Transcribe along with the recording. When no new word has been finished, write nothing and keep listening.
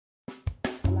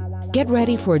Get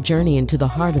ready for a journey into the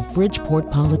heart of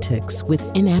Bridgeport politics with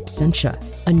In Absentia,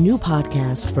 a new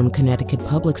podcast from Connecticut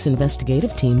Public's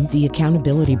investigative team, The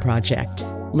Accountability Project.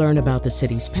 Learn about the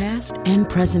city's past and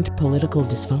present political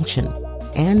dysfunction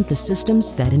and the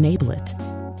systems that enable it.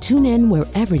 Tune in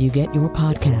wherever you get your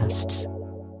podcasts.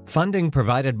 Funding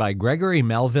provided by Gregory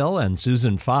Melville and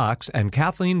Susan Fox and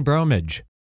Kathleen Bromage.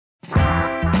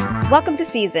 Welcome to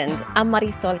Seasoned. I'm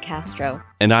Marisol Castro.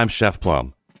 And I'm Chef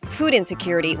Plum. Food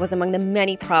insecurity was among the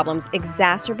many problems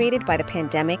exacerbated by the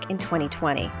pandemic in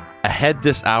 2020. Ahead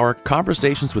this hour,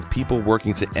 conversations with people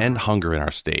working to end hunger in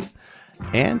our state.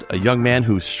 And a young man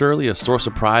who's surely a source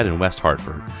of pride in West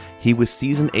Hartford. He was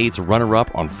Season 8's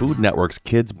runner-up on Food Network's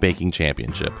Kids Baking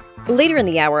Championship. Later in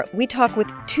the hour, we talk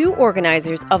with two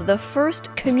organizers of the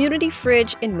first community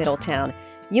fridge in Middletown.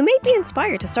 You may be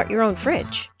inspired to start your own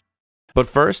fridge. But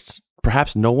first,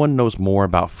 perhaps no one knows more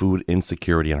about food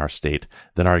insecurity in our state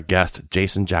than our guest,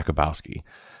 Jason Jakubowski.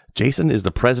 Jason is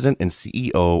the president and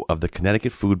CEO of the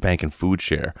Connecticut Food Bank and Food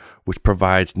Share, which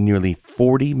provides nearly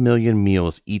 40 million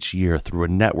meals each year through a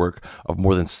network of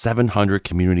more than 700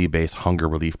 community-based hunger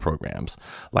relief programs,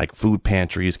 like food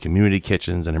pantries, community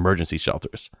kitchens, and emergency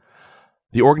shelters.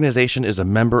 The organization is a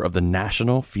member of the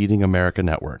National Feeding America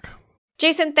Network.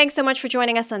 Jason, thanks so much for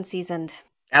joining us on Seasoned.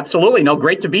 Absolutely. No,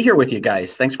 great to be here with you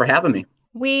guys. Thanks for having me.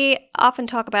 We often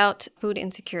talk about food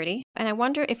insecurity, and I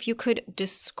wonder if you could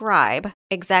describe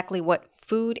exactly what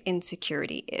food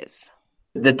insecurity is.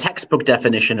 The textbook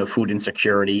definition of food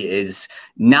insecurity is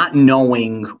not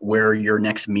knowing where your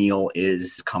next meal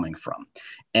is coming from.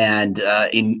 And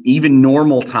in even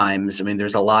normal times, I mean,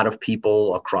 there's a lot of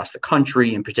people across the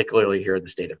country, and particularly here in the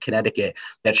state of Connecticut,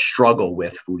 that struggle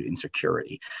with food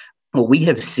insecurity. What we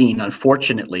have seen,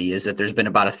 unfortunately, is that there's been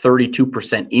about a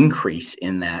 32% increase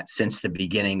in that since the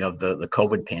beginning of the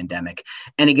COVID pandemic.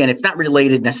 And again, it's not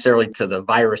related necessarily to the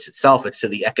virus itself, it's to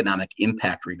the economic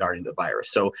impact regarding the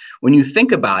virus. So when you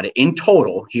think about it, in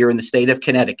total, here in the state of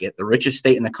Connecticut, the richest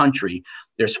state in the country,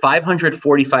 there's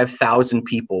 545,000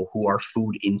 people who are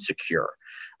food insecure,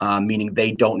 meaning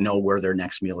they don't know where their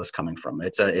next meal is coming from.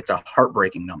 It's a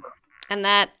heartbreaking number. And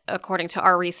that, according to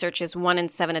our research, is 1 in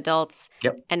 7 adults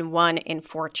Yep. and 1 in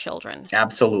 4 children.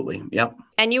 Absolutely. Yep.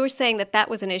 And you were saying that that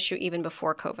was an issue even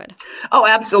before COVID. Oh,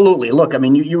 absolutely. Look, I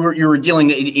mean, you were dealing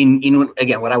in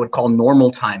again, what I would call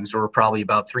normal times. There were probably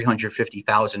about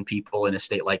 350,000 people in a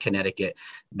state like Connecticut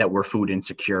that were food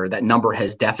insecure. That number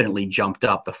has definitely jumped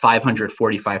up. The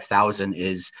 545,000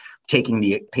 is taking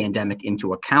the pandemic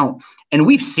into account. And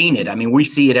we've seen it. I mean, we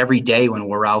see it every day when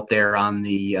we're out there on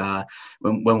the,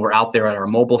 when we're out there at our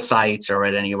mobile sites or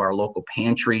at any of our local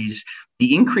pantries.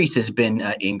 The increase has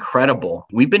been incredible.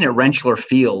 We've been at Rentschler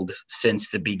Field since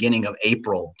the beginning of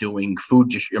April doing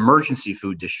emergency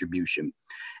food distribution.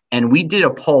 And we did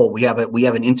a poll. We have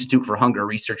an Institute for Hunger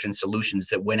Research and Solutions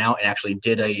that went out and actually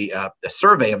did a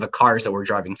survey of the cars that were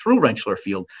driving through Rentschler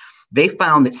Field. They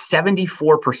found that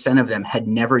 74% of them had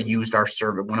never used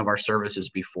one of our services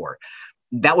before.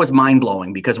 That was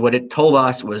mind-blowing because what it told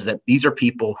us was that these are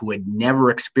people who had never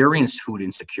experienced food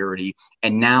insecurity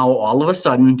and now all of a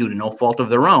sudden, due to no fault of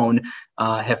their own,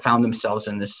 have found themselves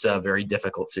in this very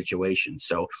difficult situation.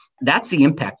 So that's the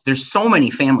impact. There's so many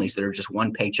families that are just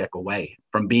one paycheck away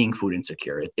from being food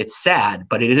insecure. It's sad,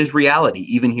 but it is reality,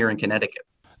 even here in Connecticut.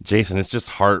 Jason, it's just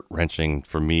heart-wrenching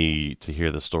for me to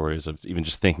hear the stories of even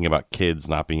just thinking about kids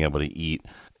not being able to eat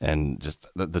and just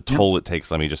the toll it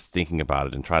takes on me just thinking about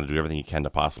it and trying to do everything you can to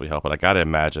possibly help it. I got to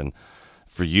imagine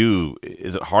for you,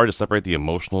 is it hard to separate the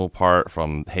emotional part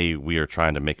from, hey, we are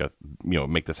trying to make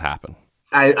this happen?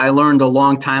 I learned a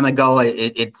long time ago.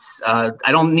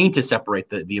 I don't need to separate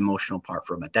the emotional part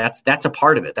from it. That's a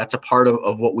part of it. That's a part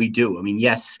of what we do. I mean,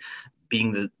 yes,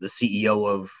 being the CEO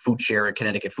of Food Share at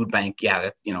Connecticut Food Bank,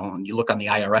 you look on the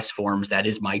IRS forms, that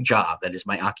is my job, that is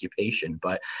my occupation.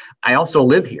 But I also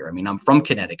live here. I mean, I'm from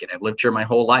Connecticut. I've lived here my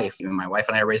whole life. My wife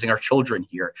and I are raising our children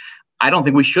here. I don't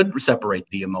think we should separate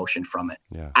the emotion from it.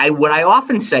 Yeah. What I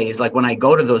often say is, like, when I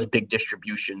go to those big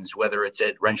distributions, whether it's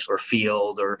at Rentschler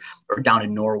Field or down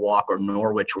in Norwalk or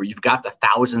Norwich, where you've got the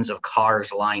thousands of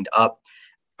cars lined up,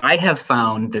 I have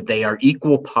found that they are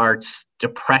equal parts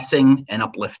depressing and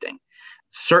uplifting.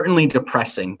 Certainly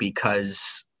depressing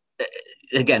because,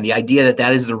 again, the idea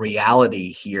that is the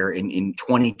reality here in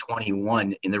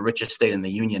 2021 in the richest state in the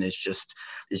union is just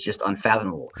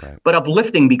unfathomable. Right. But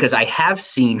uplifting because I have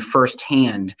seen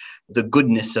firsthand the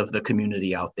goodness of the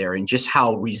community out there and just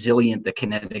how resilient the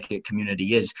Connecticut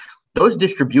community is. Those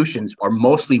distributions are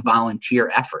mostly volunteer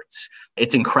efforts.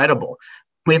 It's incredible.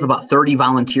 We have about 30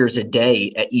 volunteers a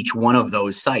day at each one of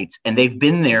those sites, and they've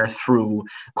been there through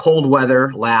cold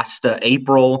weather last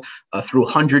April, through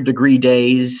 100-degree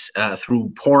days,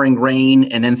 through pouring rain,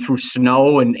 and then through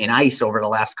snow and ice over the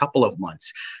last couple of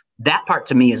months. That part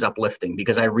to me is uplifting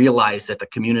because I realize that the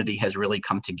community has really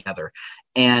come together.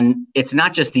 And it's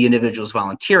not just the individuals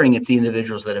volunteering, it's the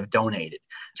individuals that have donated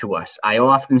to us. I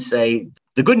often say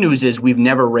the good news is we've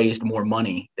never raised more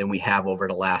money than we have over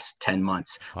the last 10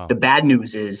 months. Wow. The bad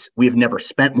news is we've never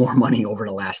spent more money over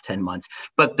the last 10 months.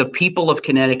 But the people of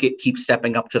Connecticut keep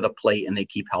stepping up to the plate and they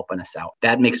keep helping us out.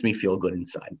 That makes me feel good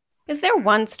inside. Is there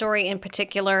one story in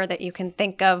particular that you can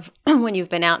think of when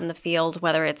you've been out in the field,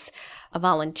 whether it's a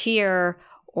volunteer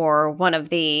or one of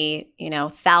the,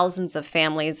 thousands of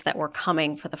families that were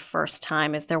coming for the first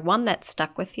time? Is there one that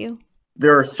stuck with you?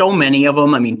 There are so many of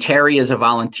them. I mean, Terry is a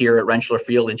volunteer at Rentschler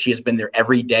Field, and she has been there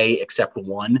every day except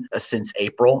one since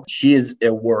April. She is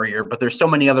a warrior, but there's so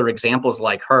many other examples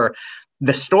like her.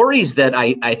 The stories that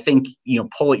I think,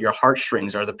 pull at your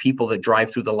heartstrings are the people that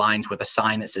drive through the lines with a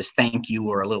sign that says thank you,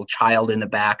 or a little child in the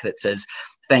back that says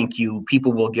thank you.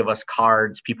 People will give us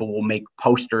cards. People will make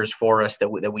posters for us that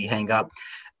we hang up.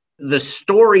 The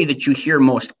story that you hear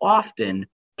most often,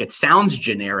 it sounds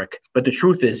generic, but the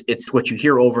truth is it's what you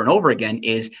hear over and over again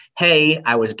is, hey,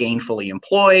 I was gainfully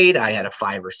employed. I had a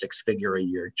 5 or 6 figure a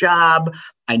year job.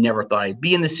 I never thought I'd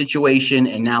be in this situation.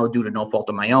 And now, due to no fault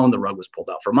of my own, the rug was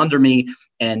pulled out from under me.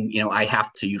 And, I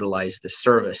have to utilize this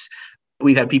service.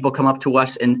 We've had people come up to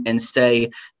us and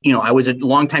say, I was a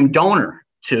longtime donor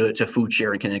to Food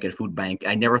Share and Connecticut Food Bank.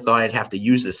 I never thought I'd have to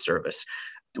use this service.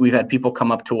 We've had people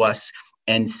come up to us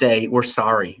and say, we're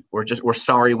sorry. We're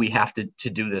sorry we have to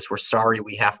do this. We're sorry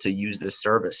we have to use this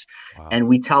service. Wow. And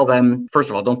we tell them, first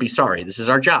of all, don't be sorry. This is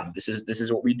our job. This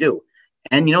is what we do.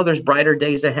 And, there's brighter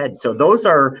days ahead. So those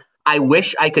are, I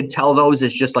wish I could tell those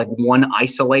as just like one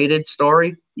isolated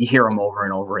story. You hear them over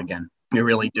and over again. You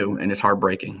really do. And it's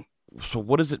heartbreaking. So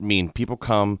what does it mean? People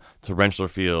come to Rentschler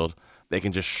Field, they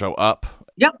can just show up.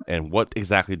 Yep. And what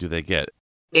exactly do they get?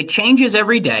 It changes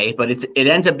every day, but it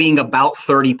ends up being about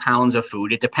 30 pounds of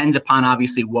food. It depends upon,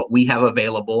 obviously, what we have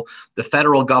available. The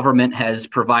federal government has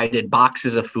provided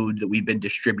boxes of food that we've been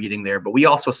distributing there, but we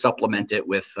also supplement it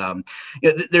with,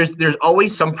 there's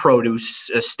always some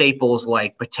produce, staples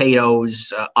like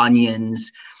potatoes,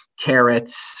 onions,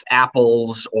 carrots,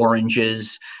 apples,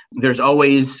 oranges. There's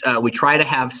always, we try to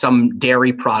have some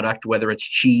dairy product, whether it's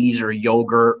cheese or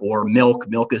yogurt or milk.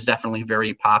 Milk is definitely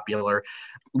very popular.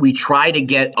 We try to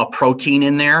get a protein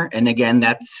in there. And again,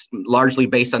 that's largely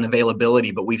based on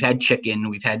availability, but we've had chicken,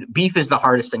 beef is the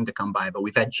hardest thing to come by, but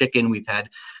we've had chicken, we've had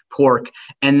pork.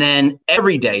 And then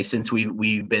every day since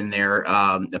we've been there,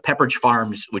 the Pepperidge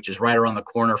Farms, which is right around the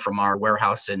corner from our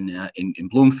warehouse in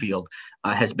Bloomfield,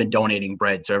 has been donating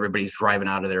bread. So everybody's driving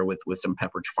out of there with some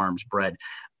Pepperidge Farms bread.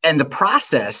 And the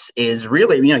process is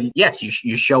really, yes,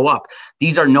 you show up.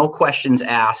 These are no questions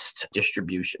asked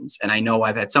distributions. And I know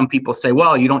I've had some people say,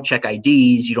 well, you don't check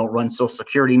IDs, you don't run social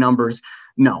security numbers.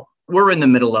 No, we're in the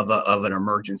middle of an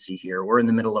emergency here. We're in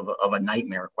the middle of a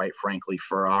nightmare, quite frankly,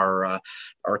 for our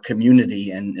community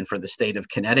and for the state of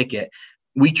Connecticut.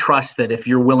 We trust that if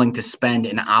you're willing to spend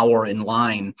an hour in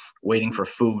line waiting for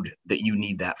food, that you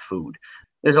need that food.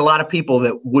 There's a lot of people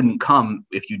that wouldn't come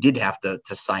if you did have to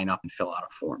sign up and fill out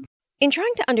a form. In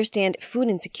trying to understand food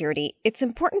insecurity, it's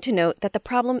important to note that the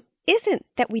problem isn't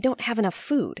that we don't have enough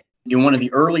food. In one of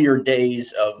the earlier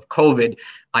days of COVID,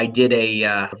 I did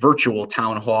a virtual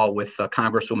town hall with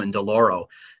Congresswoman DeLauro.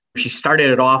 She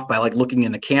started it off by looking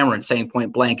in the camera and saying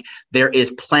point blank, there is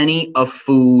plenty of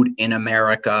food in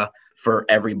America for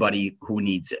everybody who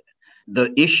needs it.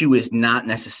 The issue is not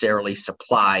necessarily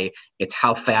supply, it's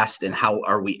how fast and how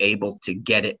are we able to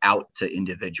get it out to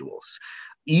individuals.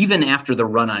 Even after the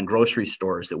run on grocery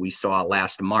stores that we saw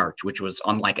last March, which was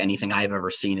unlike anything I've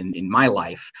ever seen in my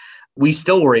life, we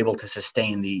still were able to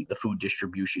sustain the food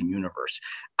distribution universe.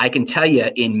 I can tell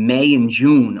you in May and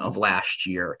June of last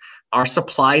year, our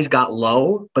supplies got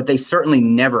low, but they certainly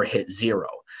never hit zero.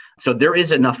 So there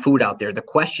is enough food out there. The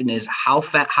question is how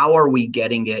are we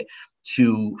getting it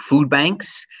to food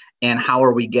banks, and how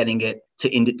are we getting it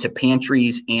to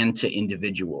pantries and to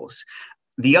individuals?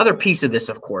 The other piece of this,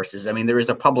 of course, is, there is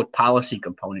a public policy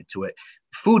component to it.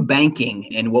 Food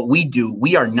banking and what we do,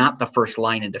 we are not the first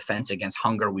line of defense against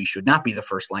hunger. We should not be the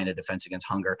first line of defense against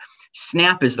hunger.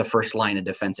 SNAP is the first line of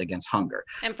defense against hunger.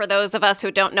 And for those of us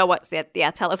who don't know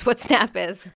tell us what SNAP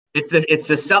is. It's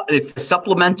the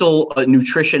supplemental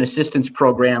nutrition assistance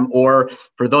program, or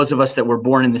for those of us that were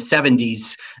born in the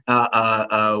 70s,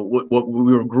 what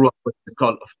we grew up with is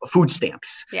called food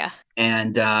stamps. Yeah.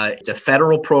 And it's a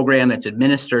federal program that's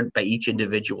administered by each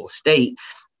individual state.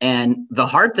 And the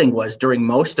hard thing was, during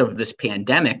most of this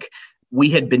pandemic, we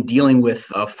had been dealing with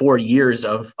 4 years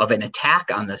of an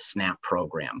attack on the SNAP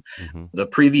program. Mm-hmm. The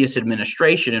previous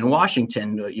administration in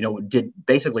Washington, did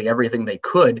basically everything they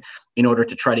could in order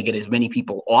to try to get as many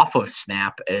people off of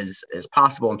SNAP as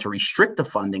possible and to restrict the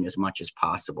funding as much as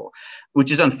possible,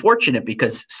 which is unfortunate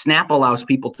because SNAP allows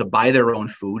people to buy their own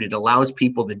food. It allows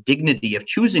people the dignity of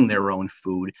choosing their own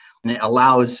food, and it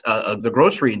allows the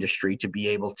grocery industry to be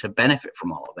able to benefit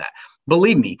from all of that.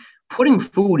 Believe me, putting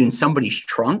food in somebody's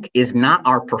trunk is not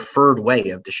our preferred way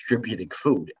of distributing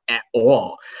food at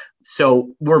all.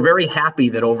 So we're very happy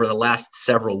that over the last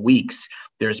several weeks,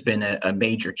 there's been a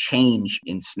major change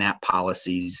in SNAP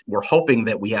policies. We're hoping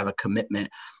that we have a commitment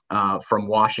from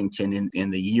Washington in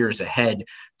the years ahead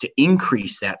to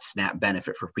increase that SNAP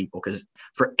benefit for people, because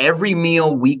for every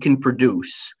meal we can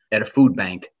produce at a food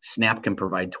bank, SNAP can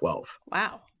provide 12.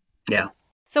 Wow. Yeah.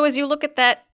 So as you look at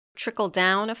that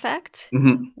trickle-down effect,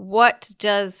 mm-hmm. What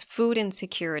does food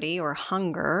insecurity or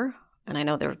hunger, and I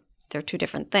know they're two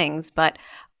different things, but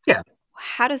yeah,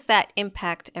 how does that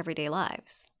impact everyday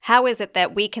lives? How is it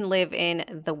that we can live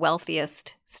in the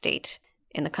wealthiest state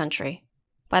in the country?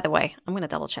 By the way, I'm going to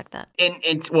double check that.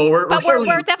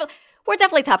 We're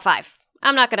definitely top 5.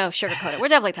 I'm not going to sugarcoat it. We're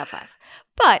definitely top 5.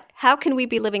 But how can we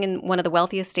be living in one of the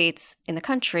wealthiest states in the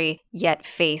country yet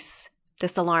face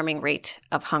this alarming rate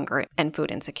of hunger and food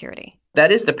insecurity? That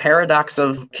is the paradox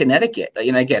of Connecticut.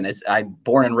 And again, as I'm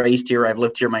born and raised here, I've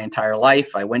lived here my entire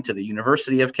life. I went to the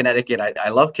University of Connecticut. I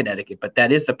love Connecticut, but that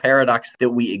is the paradox that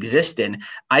we exist in.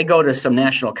 I go to some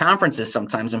national conferences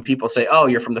sometimes and people say, oh,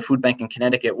 you're from the food bank in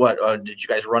Connecticut. What, did you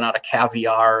guys run out of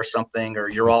caviar or something? Or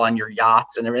you're all on your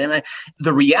yachts and everything.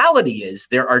 The reality is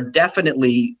there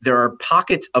are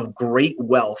pockets of great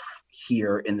wealth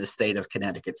here in the state of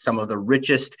Connecticut. Some of the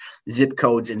richest zip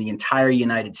codes in the entire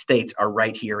United States are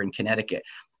right here in Connecticut.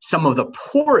 Some of the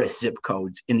poorest zip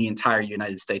codes in the entire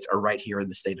United States are right here in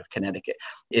the state of Connecticut.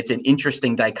 It's an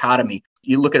interesting dichotomy.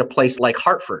 You look at a place like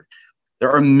Hartford. There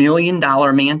are $1 million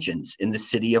mansions in the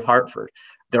city of Hartford.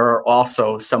 There are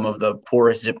also some of the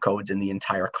poorest zip codes in the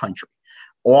entire country,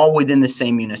 all within the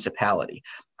same municipality.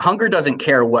 Hunger doesn't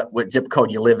care what zip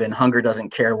code you live in. Hunger doesn't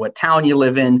care what town you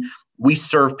live in. We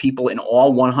serve people in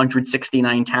all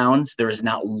 169 towns. There is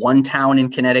not one town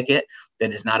in Connecticut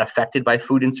that is not affected by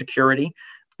food insecurity.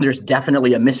 There's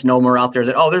definitely a misnomer out there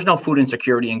that, there's no food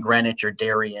insecurity in Greenwich or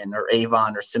Darien or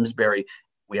Avon or Simsbury.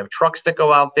 We have trucks that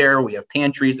go out there. We have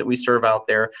pantries that we serve out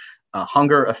there.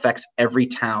 Hunger affects every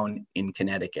town in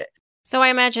Connecticut. So I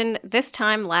imagine this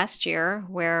time last year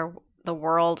where the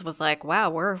world was like,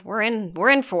 wow, we're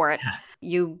in for it.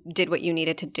 You did what you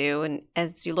needed to do. And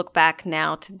as you look back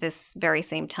now to this very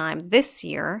same time this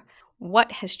year,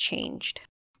 what has changed?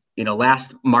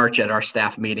 Last March at our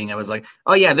staff meeting, I was like,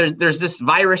 oh yeah, there's this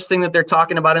virus thing that they're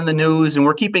talking about in the news and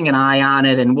we're keeping an eye on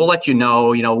it and we'll let you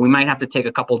know, we might have to take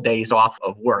a couple of days off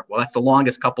of work. Well, that's the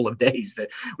longest couple of days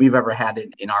that we've ever had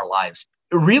in our lives.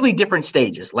 Really different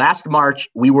stages. Last March,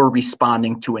 we were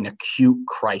responding to an acute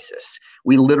crisis.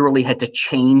 We literally had to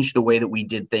change the way that we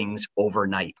did things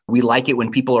overnight. We like it when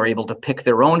people are able to pick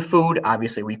their own food.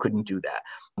 Obviously, we couldn't do that.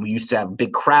 We used to have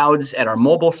big crowds at our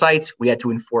mobile sites. We had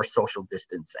to enforce social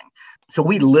distancing. So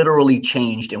we literally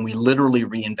changed and we literally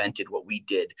reinvented what we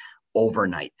did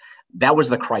overnight. That was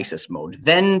the crisis mode.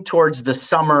 Then towards the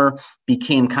summer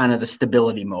became kind of the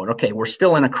stability mode. Okay, we're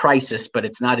still in a crisis, but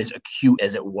it's not as acute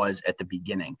as it was at the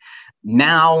beginning.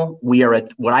 Now we are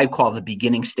at what I call the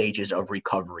beginning stages of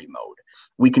recovery mode.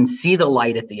 We can see the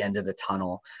light at the end of the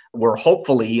tunnel. We're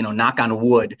hopefully, knock on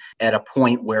wood, at a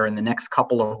point where in the next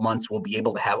couple of months, we'll be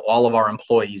able to have all of our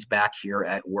employees back here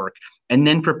at work and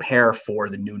then prepare for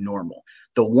the new normal.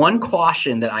 The one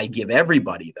caution that I give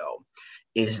everybody, though,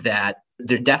 is that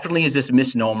there definitely is this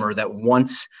misnomer that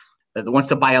once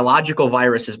the biological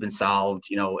virus has been solved,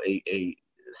 a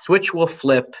switch will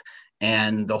flip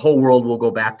and the whole world will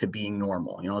go back to being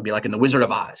normal. It'll be like in the Wizard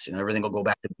of Oz, everything will go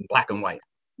back to black and white.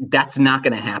 That's not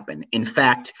going to happen. In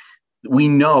fact, we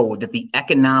know that the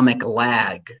economic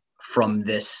lag from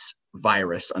this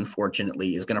virus,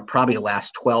 unfortunately, is going to probably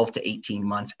last 12 to 18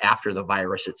 months after the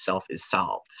virus itself is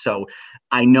solved. So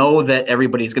I know that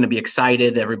everybody's going to be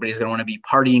excited. Everybody's going to want to be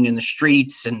partying in the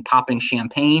streets and popping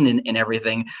champagne and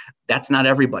everything. That's not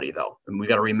everybody, though. And we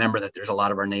got to remember that there's a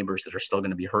lot of our neighbors that are still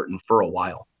going to be hurting for a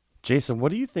while. Jason,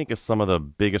 what do you think is some of the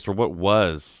biggest, or what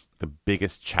was the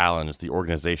biggest challenge the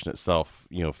organization itself,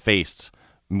 faced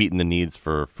meeting the needs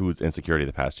for food insecurity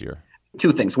the past year?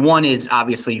 Two things. One is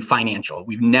obviously financial.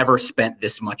 We've never spent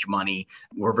this much money.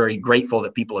 We're very grateful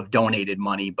that people have donated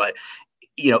money, but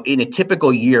in a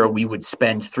typical year, we would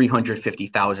spend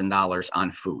 $350,000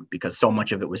 on food because so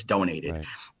much of it was donated. Right.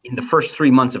 In the first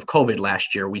 3 months of COVID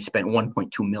last year, we spent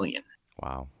 $1.2 million.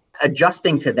 Wow.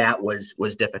 Adjusting to that was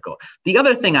difficult. The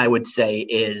other thing I would say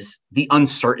is the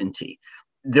uncertainty.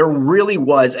 There really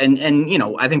was, and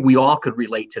I think we all could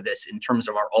relate to this in terms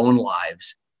of our own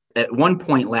lives. At one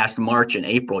point last March and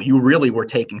April, you really were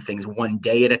taking things one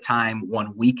day at a time,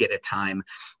 1 week at a time.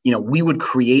 We would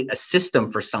create a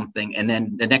system for something, and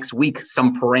then the next week,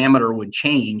 some parameter would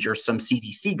change or some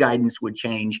CDC guidance would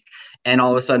change. And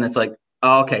all of a sudden it's like,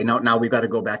 oh, okay, no, now we've got to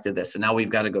go back to this. And now we've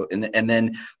got to go. And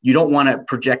then you don't want to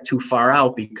project too far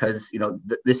out because,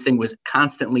 this thing was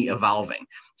constantly evolving.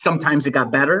 Sometimes it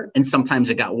got better and sometimes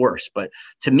it got worse. But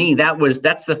to me,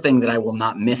 that's the thing that I will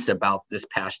not miss about this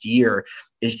past year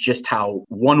is just how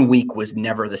 1 week was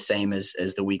never the same as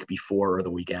the week before or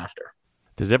the week after.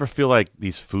 Did it ever feel like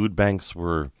these food banks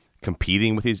were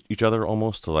competing with each other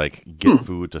almost to get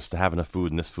food, just to have enough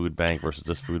food in this food bank versus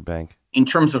this food bank? In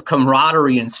terms of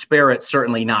camaraderie and spirit,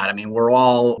 certainly not. I mean, we're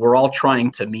all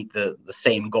trying to meet the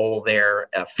same goal there.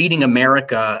 Feeding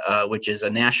America, which is a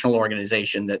national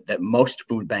organization that most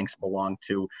food banks belong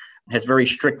to, has very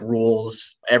strict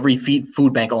rules. Every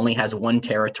food bank only has one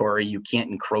territory. You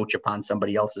can't encroach upon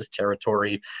somebody else's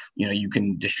territory. You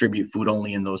can distribute food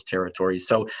only in those territories.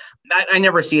 So I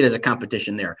never see it as a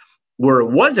competition there. Where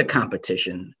it was a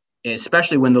competition,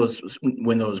 especially when those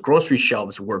grocery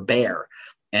shelves were bare,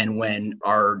 and when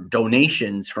our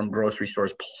donations from grocery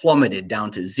stores plummeted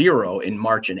down to zero in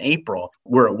March and April,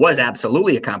 where it was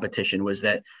absolutely a competition was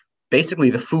that basically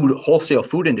the wholesale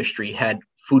food industry had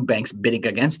food banks bidding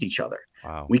against each other.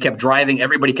 Wow.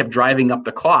 Everybody kept driving up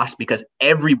the cost because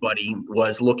everybody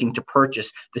was looking to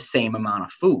purchase the same amount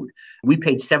of food. We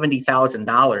paid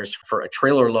 $70,000 for a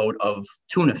trailer load of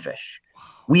tuna fish.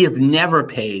 We have never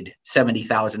paid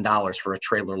 $70,000 for a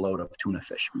trailer load of tuna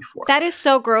fish before. That is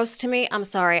so gross to me. I'm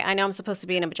sorry. I know I'm supposed to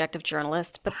be an objective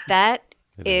journalist, but that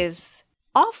is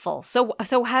awful. So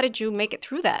how did you make it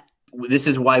through that? This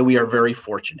is why we are very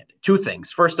fortunate. Two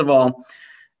things. First of all,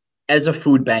 as a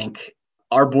food bank,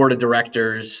 our board of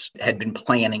directors had been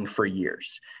planning for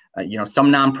years. Some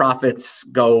nonprofits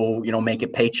go, make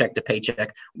it paycheck to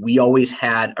paycheck. We always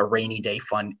had a rainy day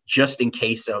fund just in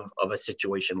case of a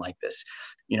situation like this.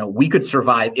 We could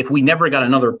survive. If we never got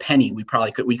another penny, we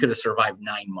could have survived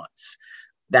 9 months.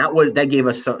 That gave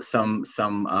us some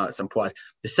pause.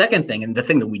 The second thing, and the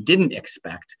thing that we didn't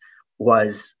expect,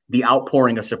 was the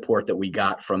outpouring of support that we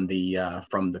got from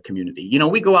the community.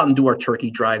 We go out and do our turkey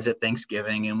drives at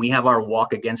Thanksgiving, and we have our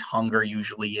walk against hunger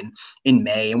usually in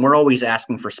May, and we're always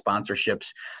asking for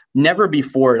sponsorships. Never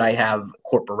before did I have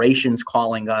corporations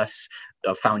calling us,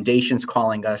 foundations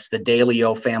calling us, the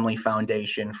DeLeo Family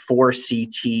Foundation,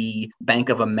 4CT, Bank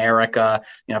of America.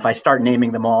 If I start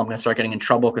naming them all, I'm going to start getting in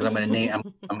trouble because I'm going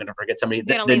to forget somebody.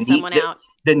 You're going to leave someone out.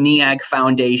 The NEAG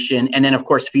Foundation, and then of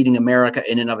course Feeding America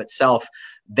in and of itself.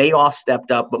 They all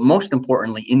stepped up, but most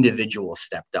importantly, individuals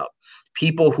stepped up.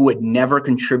 People who had never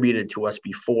contributed to us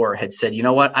before had said, you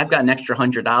know what, I've got an extra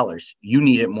 $100. You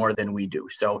need it more than we do.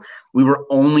 So we were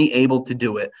only able to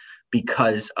do it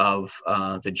because of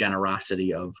the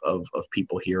generosity of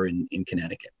people here in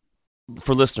Connecticut.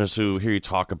 For listeners who hear you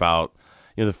talk about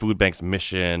the food bank's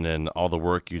mission and all the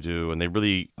work you do, and they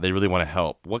really want to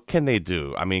help, what can they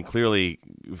do? I mean, clearly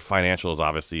financial is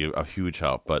obviously a huge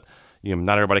help, but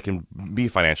not everybody can be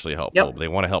financially helpful. Yep. They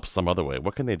want to help some other way.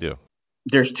 What can they do?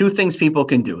 There's two things people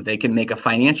can do. They can make a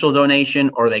financial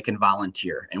donation or they can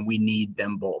volunteer, and we need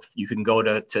them both. You can go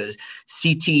to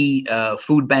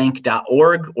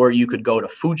ctfoodbank.org or you could go to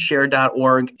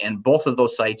foodshare.org, and both of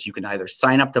those sites you can either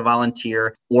sign up to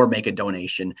volunteer or make a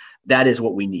donation. That is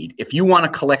what we need. If you want to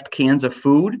collect cans of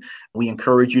food, we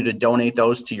encourage you to donate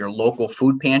those to your local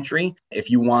food pantry. If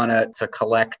you want to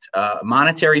collect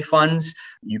monetary funds,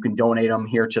 you can donate them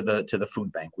here to the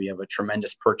food bank. We have a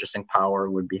tremendous purchasing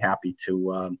power. We'd be happy to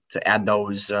add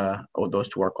those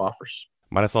to our coffers.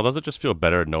 Marisol, does it just feel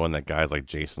better knowing that guys like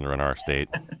Jason are in our state?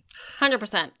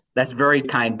 100%. That's very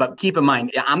kind. But keep in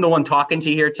mind, I'm the one talking to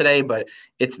you here today, but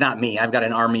it's not me. I've got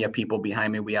an army of people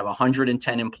behind me. We have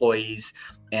 110 employees,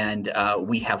 and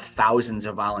we have thousands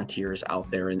of volunteers out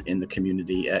there in the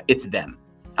community. It's them.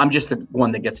 I'm just the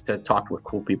one that gets to talk with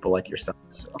cool people like yourself.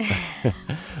 So.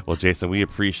 Well, Jason, we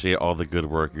appreciate all the good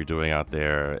work you're doing out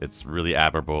there. It's really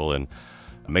admirable, and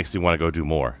it makes me want to go do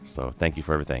more. So thank you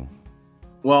for everything.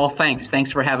 Well, thanks.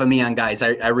 Thanks for having me on, guys.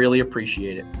 I really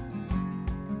appreciate it.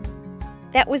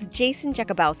 That was Jason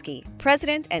Jakubowski,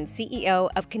 President and CEO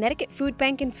of Connecticut Food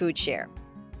Bank and Food Share.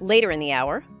 Later in the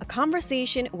hour, a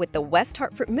conversation with the West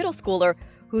Hartford middle schooler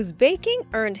whose baking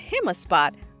earned him a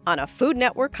spot on a Food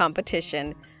Network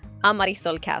competition. I'm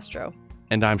Marisol Castro.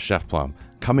 And I'm Chef Plum.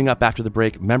 Coming up after the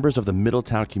break, members of the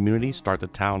Middletown community start the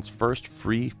town's first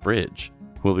free fridge.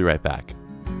 We'll be right back.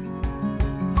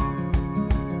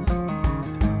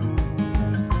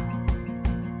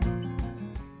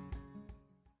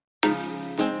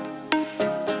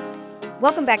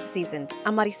 Welcome back to Seasons.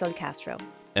 I'm Marisol Castro.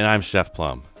 And I'm Chef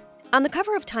Plum. On the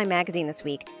cover of Time magazine this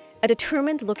week, a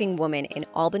determined-looking woman in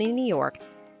Albany, New York,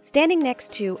 standing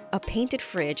next to a painted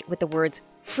fridge with the words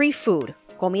 "Free Food,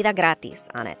 Comida Gratis"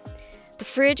 on it. The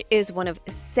fridge is one of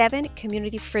 7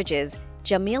 community fridges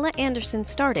Jamila Anderson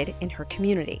started in her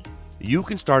community. You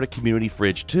can start a community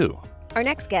fridge too. Our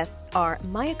next guests are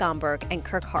Maya Gomberg and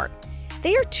Kirk Hart.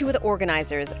 They are 2 of the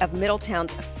organizers of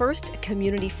Middletown's first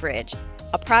community fridge,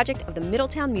 a project of the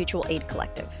Middletown Mutual Aid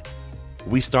Collective.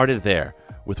 We started there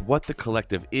with what the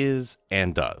collective is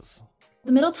and does.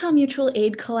 The Middletown Mutual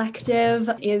Aid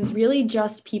Collective is really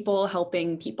just people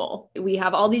helping people. We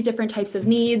have all these different types of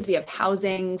needs. We have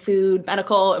housing, food,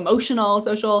 medical, emotional,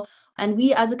 social, and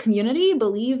we as a community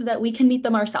believe that we can meet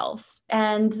them ourselves.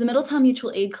 And the Middletown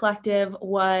Mutual Aid Collective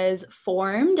was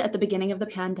formed at the beginning of the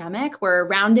pandemic. We're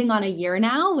rounding on a year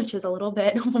now, which is a little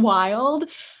bit wild,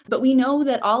 but we know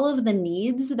that all of the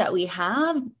needs that we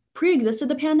have pre-existed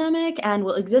the pandemic and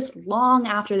will exist long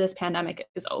after this pandemic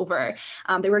is over.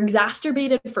 They were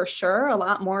exacerbated for sure. A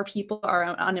lot more people are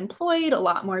unemployed. A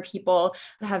lot more people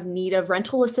have need of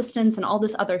rental assistance and all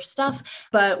this other stuff.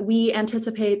 But we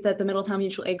anticipate that the Middletown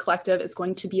Mutual Aid Collective is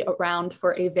going to be around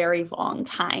for a very long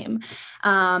time.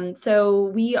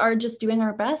 So we are just doing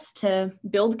our best to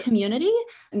build community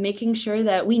and making sure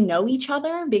that we know each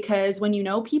other, because when you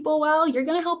know people well, you're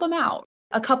going to help them out.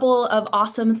 A couple of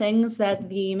awesome things that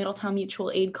the Middletown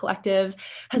Mutual Aid Collective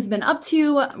has been up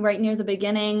to right near the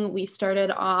beginning. We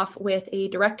started off with a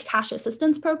direct cash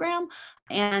assistance program.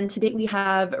 And to date, we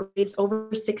have raised over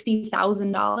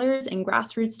 $60,000 in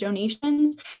grassroots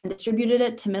donations and distributed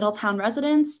it to Middletown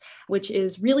residents, which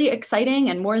is really exciting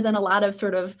and more than a lot of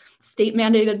sort of state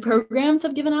mandated programs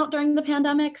have given out during the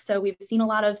pandemic. So we've seen a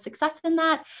lot of success in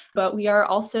that, but we are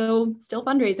also still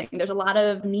fundraising. There's a lot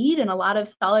of need and a lot of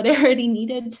solidarity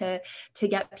needed to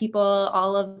get people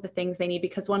all of the things they need,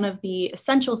 because one of the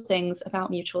essential things about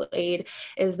mutual aid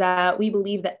is that we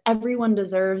believe that everyone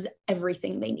deserves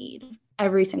everything they need.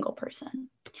 Every single person.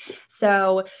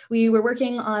 So we were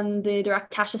working on the direct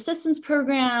cash assistance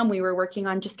program. We were working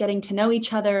on just getting to know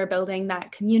each other, building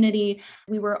that community.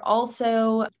 We were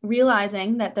also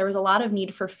realizing that there was a lot of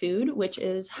need for food, which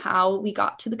is how we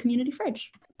got to the community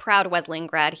fridge. Proud Wesleyan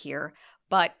grad here,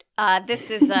 but this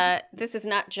is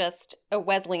not just a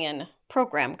Wesleyan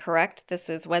program, correct?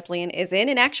 Wesleyan is in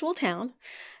an actual town,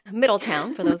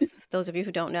 Middletown, for those of you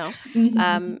who don't know.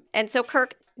 Mm-hmm. And so,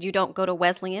 Kirk, you don't go to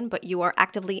Wesleyan, but you are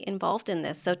actively involved in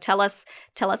this. So tell us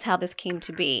how this came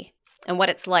to be and what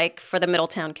it's like for the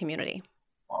Middletown community.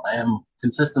 Well, I am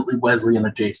consistently Wesleyan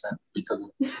adjacent because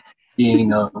of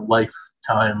being a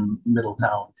lifetime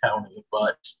Middletown county.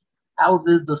 But how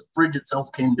the fridge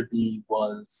itself came to be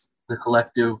was the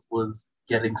collective was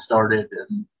getting started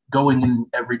and going in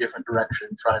every different direction,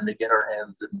 trying to get our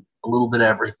hands in a little bit of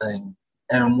everything.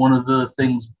 And one of the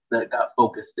things that got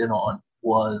focused in on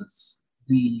was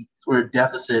the sort of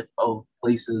deficit of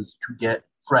places to get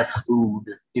fresh food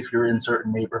if you're in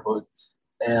certain neighborhoods,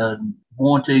 and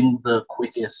wanting the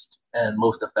quickest and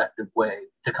most effective way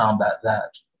to combat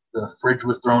that. The fridge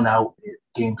was thrown out, it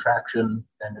gained traction,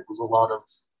 and it was a lot of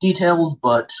details,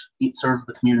 but it serves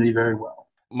the community very well.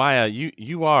 Maya,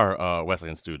 you are a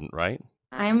Wesleyan student, right?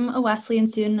 I'm a Wesleyan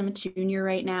student. I'm a junior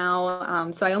right now.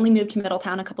 So I only moved to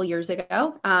Middletown a couple years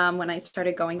ago when I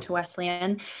started going to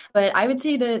Wesleyan. But I would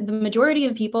say the majority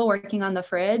of people working on the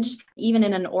fridge, even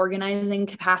in an organizing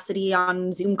capacity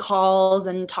on Zoom calls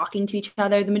and talking to each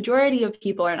other, the majority of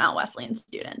people are not Wesleyan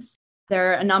students.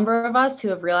 There are a number of us who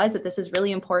have realized that this is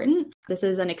really important. This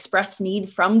is an expressed need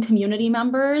from community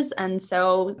members. And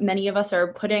so many of us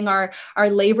are putting our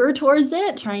labor towards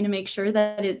it, trying to make sure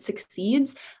that it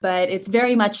succeeds. But it's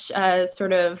very much a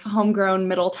sort of homegrown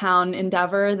Middletown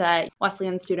endeavor that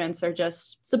Wesleyan students are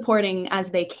just supporting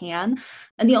as they can.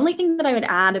 And the only thing that I would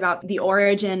add about the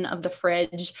origin of the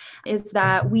fridge is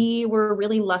that we were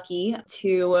really lucky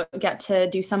to get to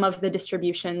do some of the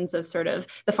distributions of sort of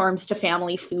the farms to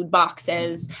family food boxes.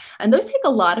 And those take a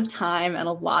lot of time and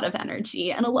a lot of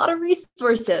energy and a lot of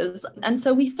resources. And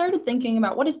so we started thinking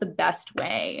about what is the best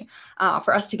way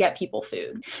for us to get people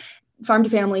food. Farm to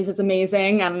Families is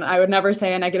amazing, and I would never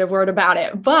say a negative word about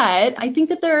it. But I think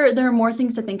that there are more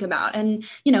things to think about. And,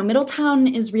 Middletown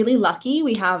is really lucky.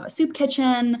 We have a soup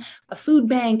kitchen, a food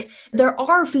bank. There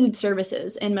are food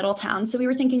services in Middletown. So we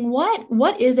were thinking,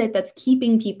 what is it that's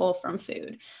keeping people from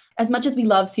food? As much as we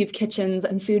love soup kitchens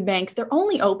and food banks, they're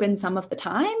only open some of the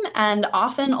time, and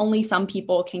often only some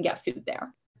people can get food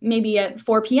there. Maybe at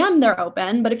 4 p.m. they're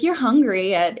open, but if you're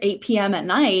hungry at 8 p.m. at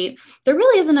night, there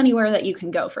really isn't anywhere that you can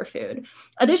go for food.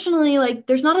 Additionally,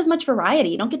 there's not as much variety.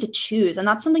 You don't get to choose. And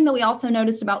that's something that we also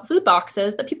noticed about food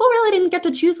boxes, that people really didn't get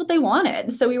to choose what they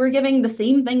wanted. So we were giving the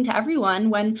same thing to everyone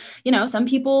when, some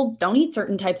people don't eat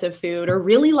certain types of food or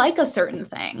really like a certain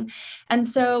thing. And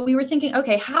so we were thinking,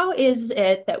 okay, how is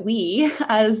it that we,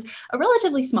 as a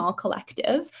relatively small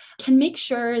collective, can make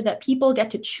sure that people get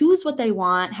to choose what they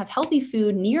want, have healthy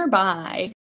food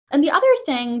nearby? And the other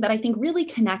thing that I think really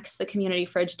connects the community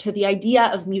fridge to the idea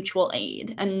of mutual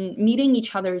aid and meeting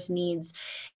each other's needs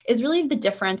is really the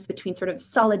difference between sort of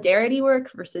solidarity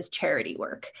work versus charity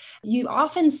work. You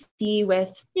often see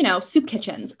with, soup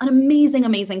kitchens, an amazing,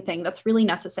 amazing thing that's really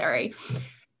necessary.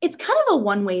 It's kind of a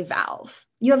one-way valve.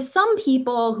 You have some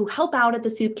people who help out at the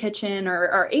soup kitchen or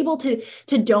are able to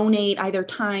donate either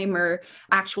time or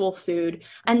actual food.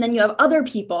 And then you have other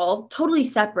people, totally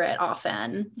separate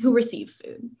often, who receive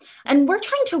food. And we're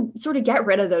trying to sort of get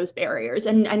rid of those barriers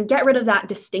and get rid of that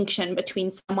distinction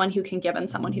between someone who can give and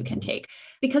someone who can take.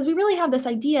 Because we really have this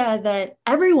idea that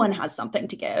everyone has something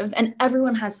to give and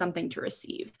everyone has something to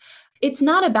receive. It's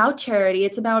not about charity.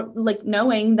 It's about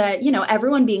knowing that,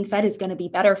 everyone being fed is going to be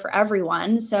better for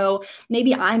everyone. So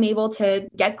maybe I'm able to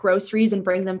get groceries and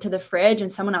bring them to the fridge,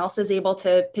 and someone else is able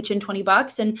to pitch in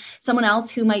 $20, and someone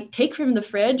else who might take from the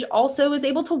fridge also is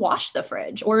able to wash the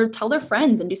fridge or tell their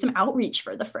friends and do some outreach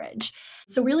for the fridge.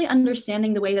 So really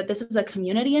understanding the way that this is a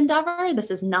community endeavor. This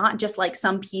is not just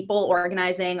some people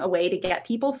organizing a way to get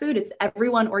people food. It's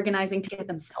everyone organizing to get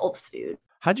themselves food.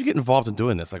 How'd you get involved in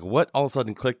doing this? What all of a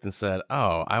sudden clicked and said,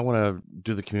 oh, I want to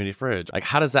do the community fridge?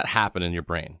 How does that happen in your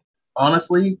brain?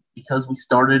 Honestly, because we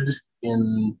started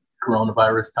in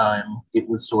coronavirus time, it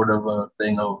was sort of a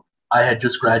thing of, I had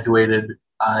just graduated,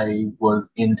 I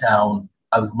was in town,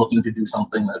 I was looking to do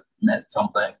something that meant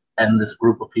something, and this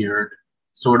group appeared.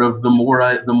 Sort of the more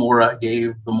I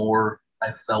gave, the more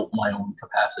I felt my own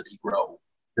capacity grow.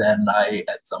 Then I,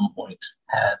 at some point,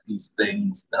 had these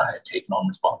things that I had taken on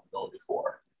responsibility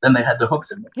for. Then they had the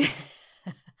hooks in me.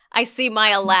 I see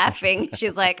Maya laughing.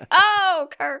 She's like, oh,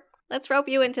 Kirk, let's rope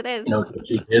you into this. What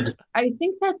she did. I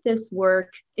think that this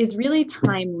work is really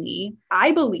timely.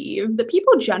 I believe that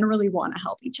people generally want to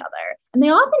help each other, and they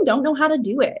often don't know how to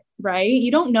do it, right?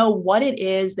 You don't know what it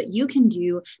is that you can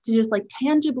do to just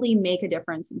tangibly make a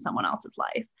difference in someone else's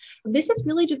life. This is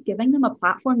really just giving them a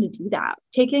platform to do that,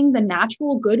 taking the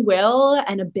natural goodwill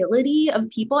and ability of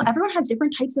people. Everyone has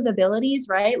different types of abilities,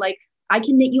 right? I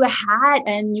can knit you a hat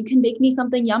and you can make me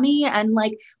something yummy, and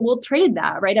we'll trade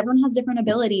that, right? Everyone has different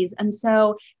abilities. And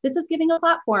so this is giving a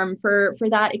platform for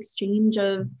that exchange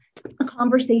of a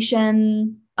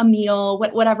conversation, a meal,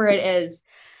 whatever it is.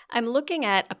 I'm looking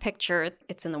at a picture.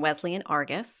 It's in the Wesleyan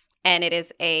Argus, and it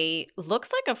is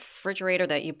looks like a refrigerator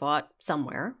that you bought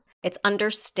somewhere. It's under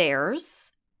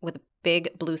stairs with a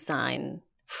big blue sign,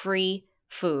 free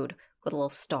food, with a little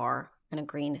star and a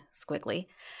green squiggly.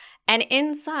 And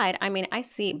inside, I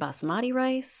see basmati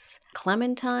rice,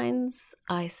 clementines.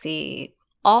 I see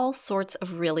all sorts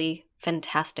of really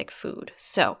fantastic food.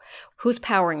 So who's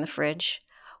powering the fridge?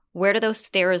 Where do those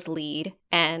stairs lead?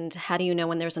 And how do you know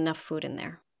when there's enough food in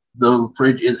there? The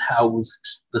fridge is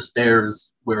housed, the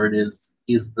stairs where it is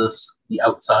the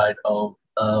outside of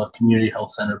a community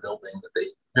health center building that they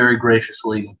very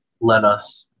graciously let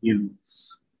us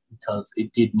use, because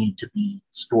it did need to be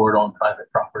stored on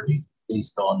private property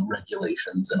based on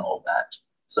regulations and all that.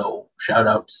 So shout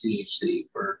out to CHC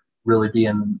for really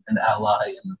being an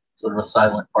ally and sort of a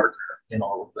silent partner in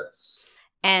all of this.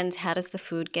 And how does the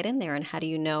food get in there? And how do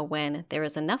you know when there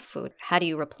is enough food? How do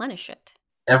you replenish it?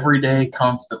 Every day,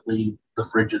 constantly, the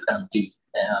fridge is empty,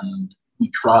 and we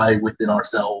try within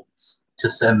ourselves to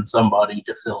send somebody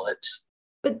to fill it.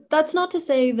 But that's not to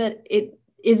say that it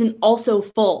isn't also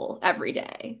full every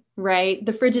day, right?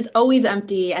 The fridge is always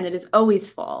empty and it is always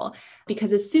full,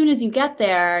 because as soon as you get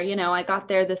there, I got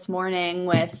there this morning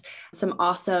with some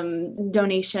awesome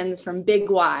donations from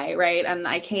Big Y, right? And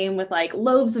I came with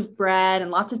loaves of bread and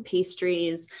lots of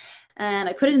pastries, and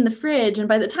I put it in the fridge. And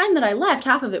by the time that I left,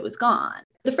 half of it was gone.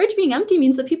 The fridge being empty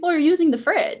means that people are using the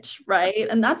fridge, right?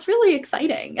 And that's really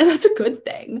exciting. And that's a good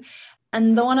thing.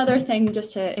 And the one other thing,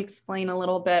 just to explain a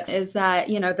little bit, is that,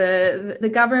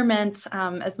 the government,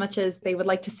 as much as they would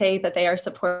like to say that they are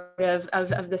supportive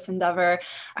of this endeavor,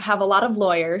 have a lot of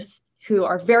lawyers who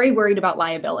are very worried about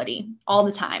liability all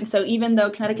the time. So even though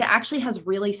Connecticut actually has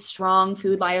really strong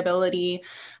food liability,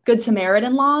 Good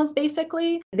Samaritan laws,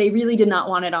 basically, they really did not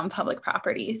want it on public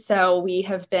property. So we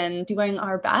have been doing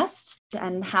our best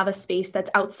and have a space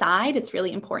that's outside. It's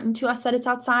really important to us that it's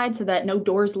outside so that no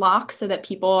doors lock, so that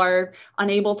people are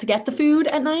unable to get the food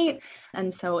at night.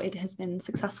 And so it has been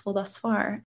successful thus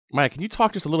far. Mike, can you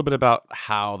talk just a little bit about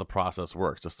how the process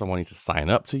works? Does someone need to sign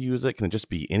up to use it? Can it just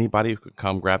be anybody who could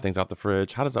come grab things out the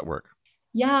fridge? How does that work?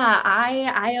 Yeah,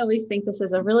 I always think this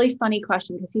is a really funny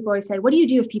question because people always say, what do you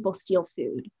do if people steal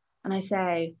food? And I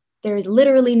say, there is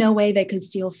literally no way they could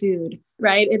steal food,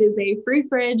 right? It is a free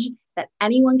fridge that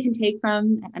anyone can take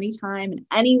from at any time and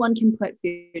anyone can put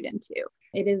food into.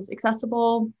 It is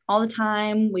accessible all the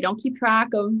time. We don't keep track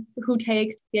of who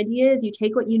takes. The idea is you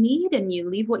take what you need and you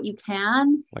leave what you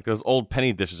can. Like those old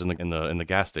penny dishes in the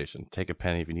gas station. Take a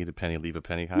penny if you need a penny, leave a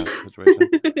penny kind of situation.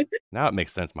 Now it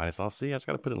makes sense, Midas. I'll see. I just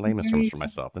got to put it in layman's terms for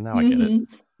myself, and now I get it.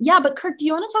 Yeah, but Kirk, do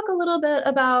you want to talk a little bit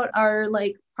about our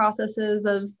processes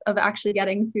of actually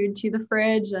getting food to the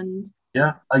fridge? And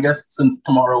yeah, I guess since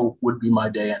tomorrow would be my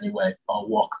day anyway, I'll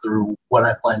walk through what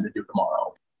I plan to do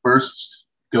tomorrow. First,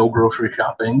 go grocery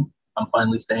shopping. I'm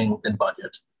finally staying within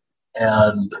budget.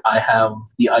 And I have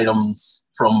the items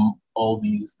from all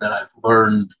these that I've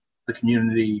learned. The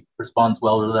community responds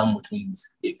well to them, which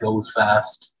means it goes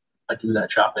fast. I do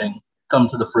that shopping, come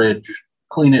to the fridge,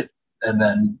 clean it, and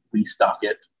then restock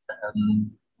it. And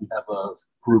we have a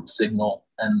group signal,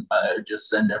 and I just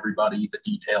send everybody the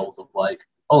details of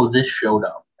oh, this showed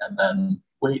up. And then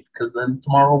wait, because then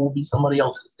tomorrow will be somebody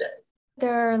else's day.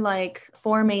 There are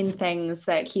 4 main things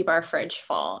that keep our fridge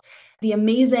full. The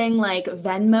amazing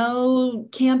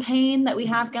Venmo campaign that we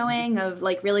have going of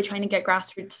really trying to get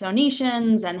grassroots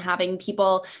donations and having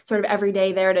people sort of every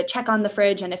day there to check on the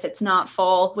fridge. And if it's not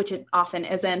full, which it often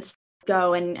isn't,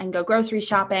 go and go grocery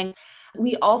shopping.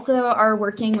 We also are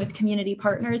working with community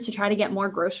partners to try to get more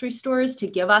grocery stores to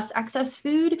give us excess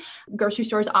food. Grocery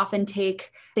stores often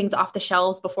take things off the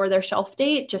shelves before their shelf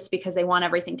date just because they want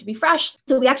everything to be fresh.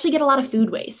 So we actually get a lot of food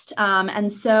waste.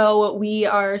 And so we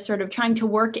are sort of trying to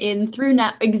work in through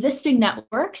existing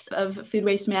networks of food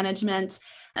waste management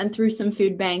and through some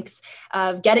food banks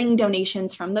of getting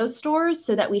donations from those stores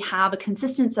so that we have a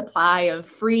consistent supply of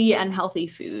free and healthy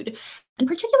food. And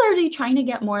particularly trying to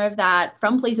get more of that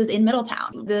from places in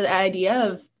Middletown. The idea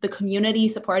of the community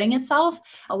supporting itself,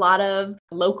 a lot of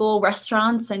local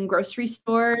restaurants and grocery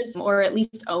stores, or at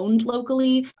least owned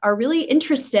locally, are really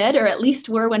interested, or at least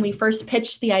were when we first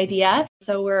pitched the idea.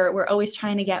 So we're always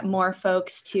trying to get more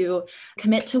folks to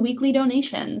commit to weekly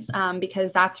donations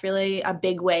because that's really a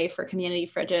big way for community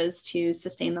fridges to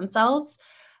sustain themselves.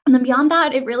 And then beyond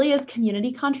that, it really is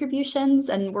community contributions.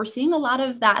 And we're seeing a lot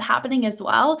of that happening as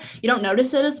well. You don't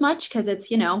notice it as much because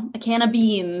it's, a can of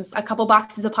beans, a couple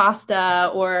boxes of pasta,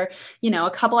 or, a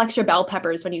couple extra bell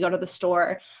peppers when you go to the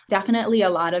store. Definitely a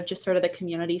lot of just sort of the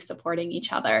community supporting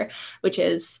each other, which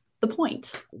is the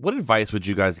point. What advice would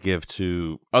you guys give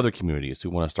to other communities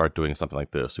who want to start doing something like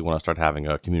this, who want to start having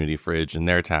a community fridge in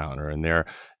their town or in their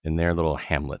little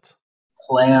hamlet?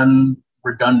 Plan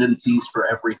redundancies for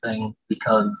everything,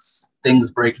 because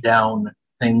things break down,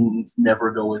 things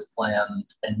never go as planned,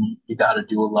 and you got to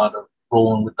do a lot of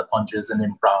rolling with the punches and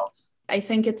improv. I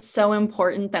think it's so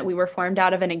important that we were formed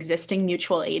out of an existing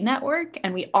mutual aid network,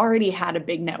 and we already had a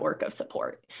big network of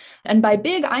support. And by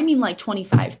big, I mean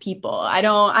 25 people. I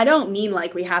don't mean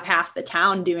we have half the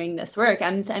town doing this work.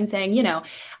 I'm saying,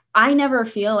 I never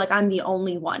feel like I'm the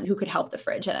only one who could help the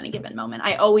fridge at any given moment.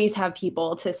 I always have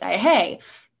people to say, hey,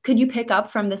 could you pick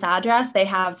up from this address? They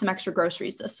have some extra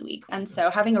groceries this week. And so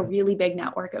having a really big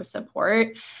network of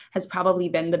support has probably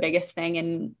been the biggest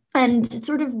thing. And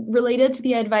sort of related to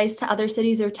the advice to other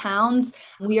cities or towns,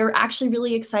 we are actually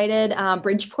really excited.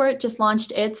 Bridgeport just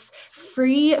launched its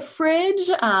free fridge.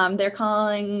 They're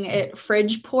calling it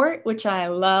Fridgeport, which I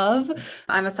love.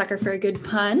 I'm a sucker for a good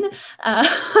pun.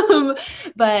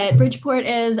 But Bridgeport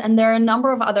is, and there are a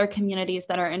number of other communities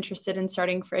that are interested in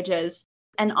starting fridges.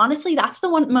 And honestly, that's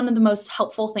one of the most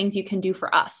helpful things you can do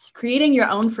for us. Creating your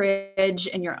own fridge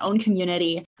in your own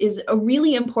community is a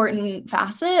really important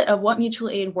facet of what mutual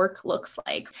aid work looks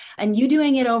like. And you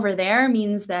doing it over there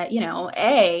means that,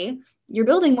 A, you're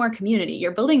building more community,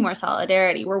 you're building more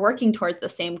solidarity. We're working towards the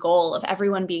same goal of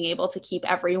everyone being able to keep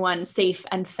everyone safe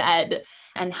and fed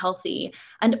and healthy.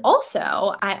 And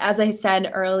also, as I said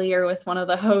earlier with one of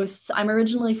the hosts, I'm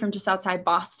originally from just outside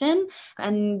Boston,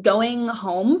 and going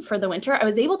home for the winter, I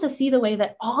was able to see the way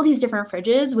that all these different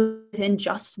fridges within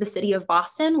just the city of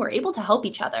Boston were able to help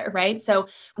each other, right? So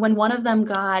when one of them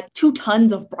got 2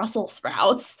 tons of Brussels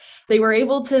sprouts, they were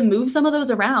able to move some of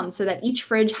those around so that each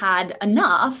fridge had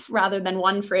enough rather than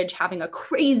one fridge having a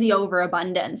crazy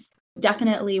overabundance.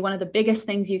 Definitely one of the biggest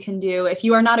things you can do if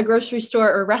you are not a grocery store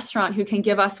or restaurant who can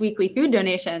give us weekly food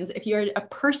donations. If you're a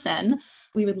person,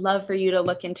 we would love for you to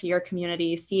look into your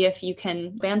community, see if you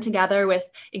can band together with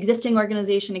existing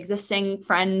organization, existing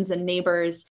friends and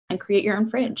neighbors, and create your own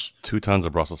fridge. 2 tons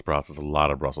of Brussels sprouts is a lot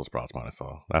of Brussels sprouts,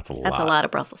 Marisol. That's a lot. That's a lot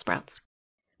of Brussels sprouts.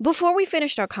 Before we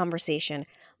finished our conversation,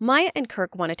 Maya and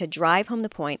Kirk wanted to drive home the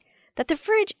point that the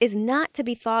fridge is not to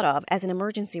be thought of as an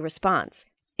emergency response.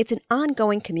 It's an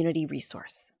ongoing community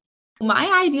resource.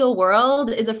 My ideal world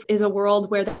is a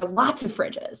world where there are lots of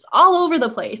fridges all over the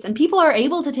place and people are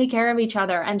able to take care of each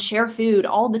other and share food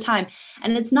all the time.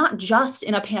 And it's not just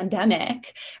in a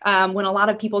pandemic when a lot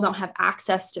of people don't have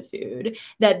access to food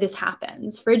that this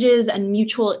happens. Fridges and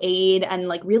mutual aid and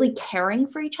like really caring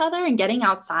for each other and getting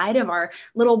outside of our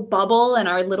little bubble and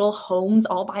our little homes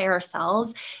all by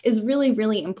ourselves is really,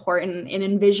 really important in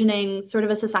envisioning sort of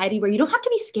a society where you don't have to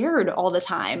be scared all the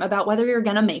time about whether you're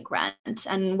going to make rent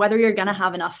and whether you're going to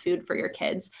have enough food for your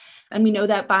kids. And we know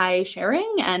that by sharing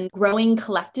and growing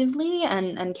collectively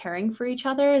and caring for each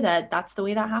other, that's the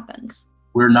way that happens.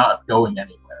 We're not going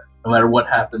anywhere. No matter what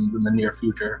happens in the near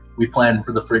future, we plan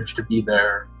for the fridge to be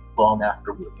there long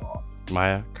after we're gone.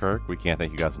 Maya, Kirk, we can't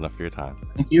thank you guys enough for your time.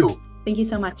 Thank you. Thank you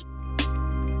so much.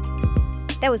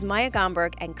 That was Maya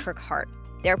Gomberg and Kirk Hart.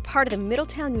 They're part of the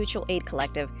Middletown Mutual Aid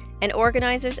Collective and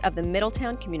organizers of the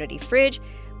Middletown Community Fridge,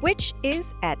 which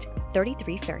is at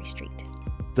 33 Ferry Street.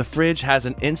 The Fridge has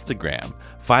an Instagram.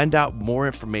 Find out more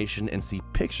information and see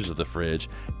pictures of the Fridge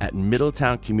at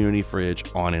Middletown Community Fridge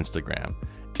on Instagram.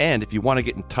 And if you want to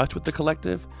get in touch with the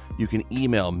collective, you can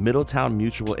email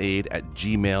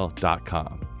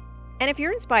middletownmutualaid@gmail.com. And if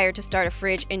you're inspired to start a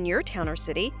fridge in your town or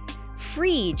city,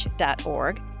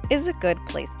 freege.org is a good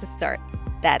place to start.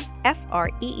 That's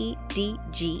FREEDGE.org.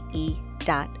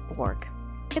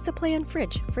 It's a play on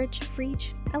fridge.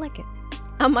 Freege. I like it.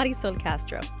 I'm Marisol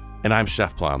Castro. And I'm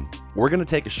Chef Plum. We're going to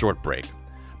take a short break.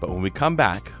 But when we come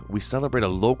back, we celebrate a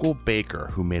local baker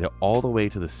who made it all the way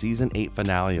to the Season 8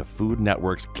 finale of Food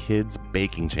Network's Kids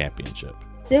Baking Championship.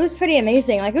 So it was pretty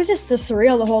amazing. Like, it was just so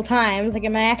surreal the whole time. It was like,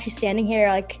 am I actually standing here,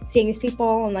 like, seeing these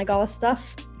people and, like, all this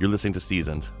stuff? You're listening to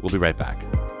Seasoned. We'll be right back.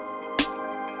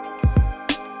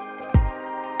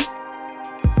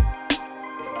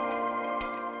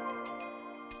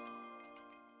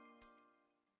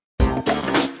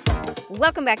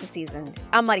 Welcome back to Seasoned.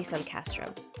 I'm Marisol Castro.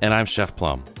 And I'm Chef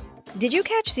Plum. Did you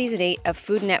catch Season 8 of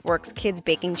Food Network's Kids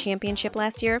Baking Championship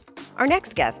last year? Our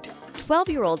next guest,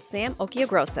 12-year-old Sam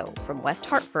Occhiogrosso from West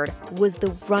Hartford, was the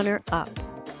runner-up.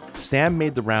 Sam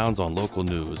made the rounds on local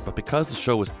news, but because the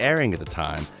show was airing at the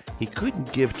time, he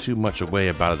couldn't give too much away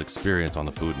about his experience on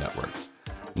the Food Network.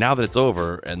 Now that it's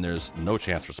over and there's no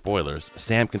chance for spoilers,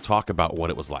 Sam can talk about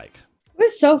what it was like. It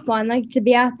was so fun, like, to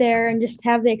be out there and just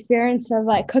have the experience of,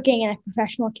 like, cooking in a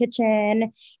professional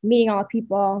kitchen, meeting all the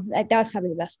people. Like, that was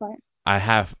probably the best part. I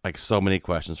have, like, so many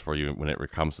questions for you when it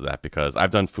comes to that, because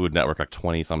I've done Food Network like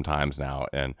 20 sometimes now,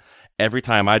 and every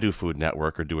time I do Food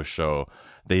Network or do a show,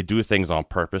 they do things on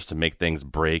purpose to make things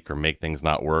break or make things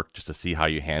not work, just to see how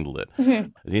you handle it. Mm-hmm.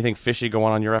 Anything fishy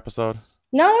going on your episode?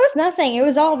 No, there was nothing. It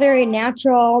was all very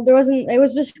natural. It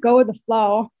was just go with the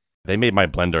flow. They made my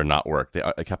blender not work. They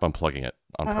kept unplugging it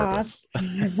on purpose.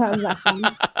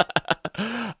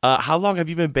 How long have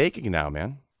you been baking now,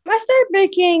 man? I started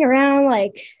baking around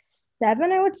like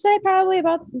 7, I would say, probably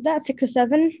about that, 6 or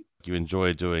 7. You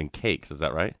enjoy doing cakes, is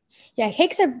that right? Yeah,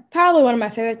 cakes are probably one of my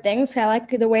favorite things. I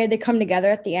like the way they come together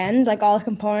at the end, like all the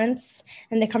components,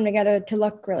 and they come together to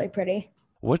look really pretty.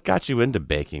 What got you into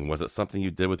baking? Was it something you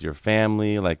did with your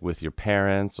family, like with your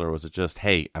parents, or was it just,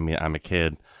 hey, I'm a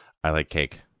kid, I like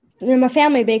cake? You know, my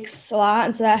family bakes a lot,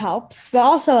 and so that helps. But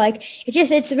also, like,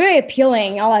 it's very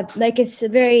appealing. It's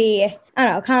very, I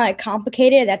don't know, kind of like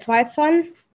complicated. That's why it's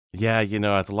fun. Yeah,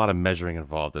 there's a lot of measuring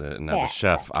involved in it. And as a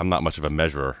chef, I'm not much of a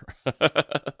measurer.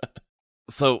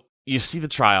 So you see the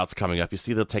tryouts coming up. You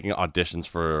see they're taking auditions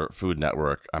for Food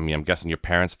Network. I mean, I'm guessing your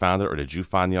parents found it, or did you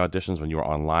find the auditions when you were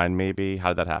online, maybe? How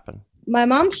did that happen? My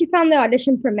mom, she found the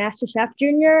audition for MasterChef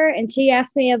Junior, and she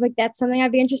asked me if, like, that's something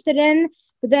I'd be interested in.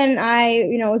 But then I,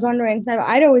 was wondering,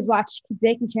 I'd always watch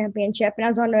Baking Championship, and I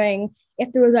was wondering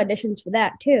if there was auditions for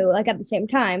that too, like at the same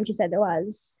time. She said there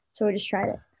was, so we just tried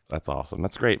it. That's awesome.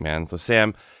 That's great, man. So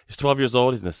Sam, he's 12 years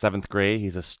old. He's in the 7th grade.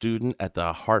 He's a student at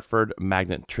the Hartford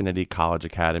Magnet Trinity College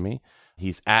Academy.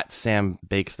 He's at Sam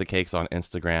Bakes the Cakes on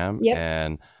Instagram. Yep.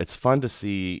 And it's fun to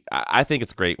see. I think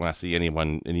it's great when I see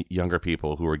any younger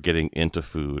people who are getting into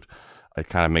food. It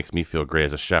kind of makes me feel great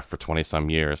as a chef for 20 some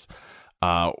years.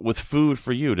 With food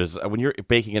for you, when you're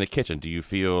baking in a kitchen, do you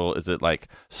feel, is it like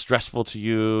stressful to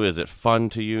you? Is it fun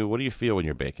to you? What do you feel when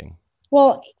you're baking?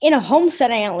 Well, in a home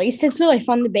setting, at least, it's really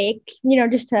fun to bake,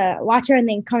 just to watch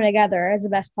everything come together is the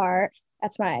best part.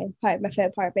 That's my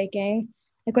favorite part of baking.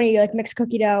 Like when you mix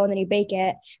cookie dough and then you bake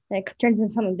it, and it turns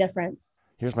into something different.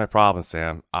 Here's my problem,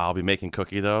 Sam. I'll be making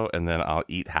cookie dough and then I'll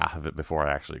eat half of it before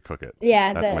I actually cook it.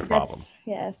 Yeah, that's my problem.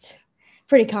 It's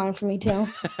pretty common for me too.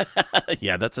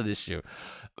 Yeah, that's an issue.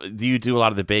 Do you do a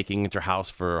lot of the baking at your house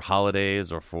for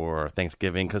holidays or for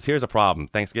Thanksgiving? Because here's a problem.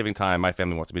 Thanksgiving time, my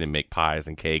family wants me to make pies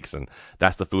and cakes, and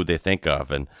that's the food they think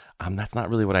of. And that's not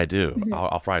really what I do. Mm-hmm.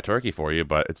 I'll fry a turkey for you,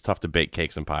 but it's tough to bake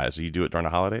cakes and pies. Do you do it during the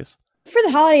holidays? For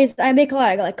the holidays, I make a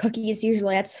lot of cookies.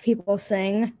 Usually, that's people's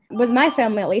thing. With my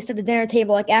family, at least at the dinner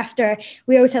table, after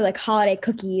we always have holiday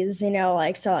cookies.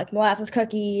 Molasses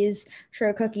cookies,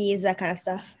 sugar cookies, that kind of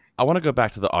stuff. I want to go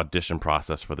back to the audition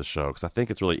process for the show because I think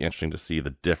it's really interesting to see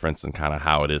the difference in kind of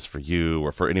how it is for you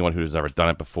or for anyone who's ever done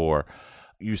it before.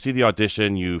 You see the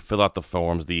audition, you fill out the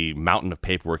forms, the mountain of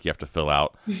paperwork you have to fill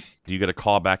out. Do you get a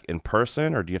call back in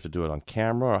person or do you have to do it on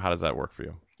camera or how does that work for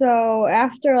you? So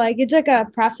after it's a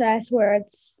process where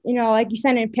it's, you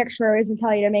send in pictures and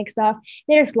tell you to make stuff.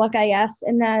 They just look, I guess.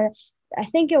 And then I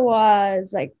think it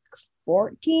was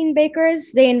 14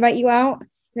 bakers. They invite you out.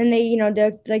 Then they,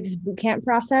 do this boot camp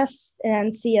process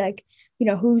and see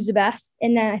who's the best.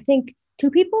 And then I think 2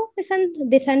 people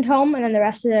they send home, and then the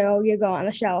rest of it, you go on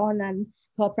the show, and then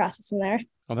the whole process from there.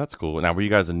 Oh, that's cool. Now, were you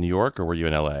guys in New York or were you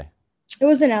in LA? It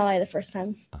was in LA the first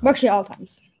time. Well, actually, all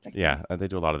times. Yeah, they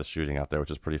do a lot of the shooting out there, which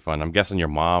is pretty fun. I'm guessing your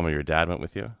mom or your dad went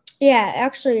with you? Yeah,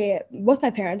 actually, both my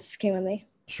parents came with me.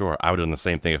 Sure. I would have done the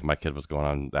same thing if my kid was going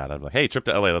on that. I'd be like, hey, trip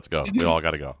to LA, let's go. We all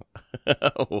got to go.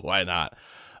 Why not?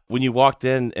 When you walked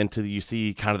you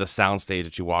see kind of the sound stage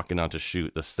that you walk in on to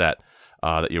shoot, the set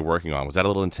that you're working on. Was that a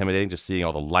little intimidating, just seeing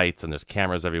all the lights and there's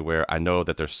cameras everywhere? I know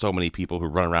that there's so many people who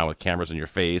run around with cameras in your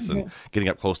face and getting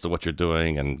up close to what you're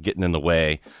doing and getting in the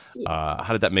way.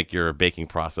 How did that make your baking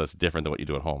process different than what you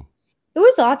do at home? It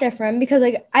was a lot different because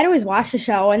I'd always watch the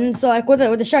show, and so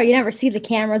with the show you never see the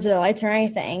cameras or the lights or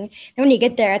anything. And when you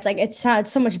get there,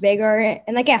 it's so much bigger.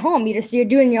 And at home, you're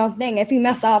doing your own thing. If you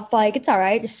mess up, it's all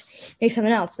right, just make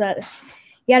something else. But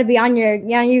you got to be on your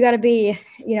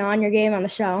on your game on the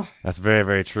show. That's very,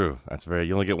 very true.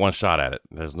 You only get one shot at it.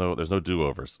 There's no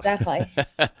do-overs. Exactly.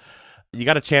 You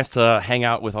got a chance to hang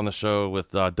out on the show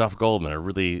with Duff Goldman, a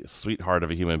really sweetheart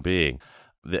of a human being.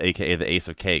 AKA the Ace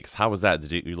of Cakes. How was that?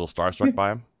 Did you a little starstruck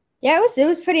by him? Yeah, it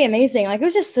was pretty amazing. It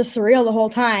was just so surreal the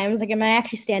whole time. It was am I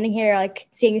actually standing here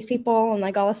seeing these people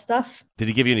and all this stuff? Did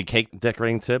he give you any cake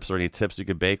decorating tips or any tips you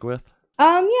could bake with?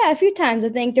 Yeah, a few times. I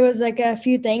think there was a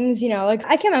few things, I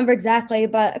can't remember exactly,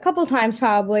 but a couple of times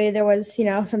probably there was,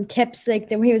 some tips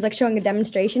when he was showing a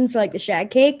demonstration for the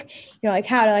shag cake,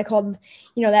 how to hold,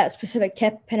 that specific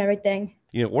tip and everything.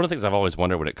 One of the things I've always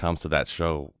wondered when it comes to that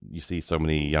show, you see so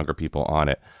many younger people on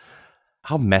it.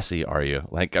 How messy are you?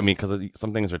 Because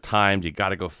some things are timed, you got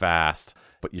to go fast,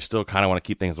 but you still kind of want to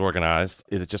keep things organized.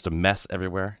 Is it just a mess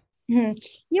everywhere? Mm-hmm.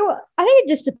 I think it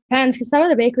just depends because some of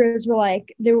the bakers were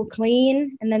they were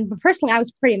clean, but personally I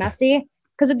was pretty messy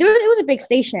because it was a big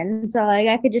station, so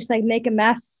I could just make a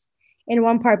mess in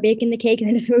one part baking the cake and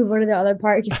then just move over to the other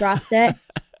part to frost it.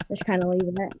 Just kind of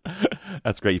leaving it.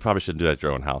 That's great. You probably shouldn't do that at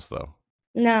your own house though.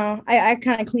 No, I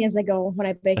kind of clean as I go when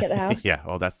I bake at the house. Yeah,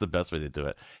 well, that's the best way to do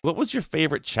it. What was your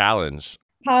favorite challenge?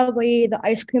 Probably the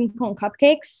ice cream cone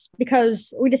cupcakes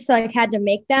because we just had to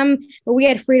make them, but we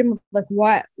had freedom of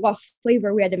what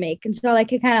flavor we had to make, and so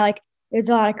it kind of there's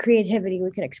a lot of creativity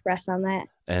we could express on that.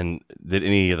 And did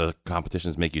any of the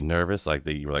competitions make you nervous?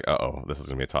 You were uh-oh, this is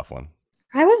gonna be a tough one.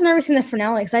 I was nervous in the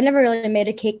finale because I never really made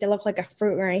a cake that looked like a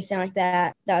fruit or anything like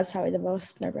that. That was probably the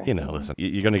most nerve-wracking. Listen,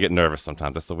 you're going to get nervous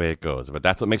sometimes. That's the way it goes. But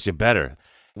that's what makes you better.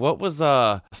 What was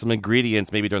some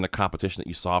ingredients maybe during the competition that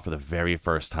you saw for the very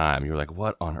first time? You were like,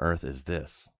 what on earth is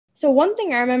this? So one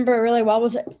thing I remember really well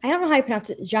was, I don't know how you pronounce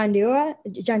it, janduja,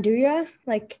 the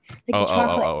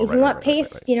chocolate hazelnut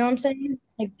paste. Right. You know what I'm saying?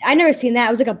 I never seen that.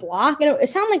 It was a block. And it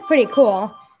sounded pretty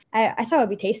cool. I thought it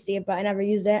would be tasty, but I never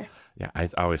used it. Yeah, I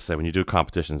always say when you do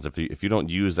competitions, if you don't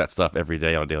use that stuff every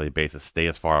day on a daily basis, stay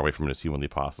as far away from it as humanly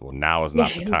possible. Now is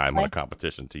not the time on a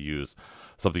competition to use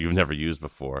something you've never used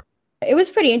before. It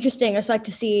was pretty interesting just like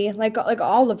to see like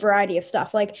all the variety of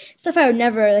stuff, like stuff I would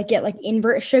never like get, like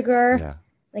invert sugar,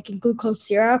 like in glucose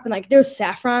syrup, and like there was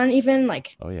saffron even,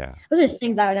 like, oh yeah, those are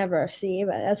things I would never see,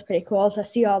 but that's pretty cool to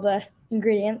see all the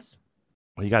ingredients.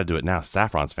 Well, you got to do it now.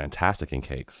 Saffron's fantastic in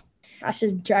cakes. I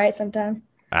should try it sometime.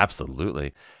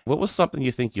 Absolutely. What was something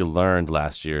you think you learned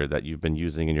last year that you've been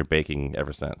using in your baking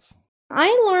ever since? I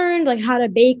learned like how to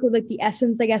bake with like the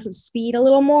essence, I guess, of speed a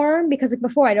little more, because like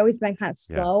before I'd always been kind of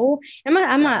slow.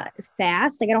 I'm not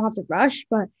fast, like I don't have to rush,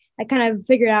 but I kind of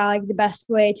figured out like the best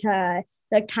way to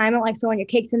like time it, like so when your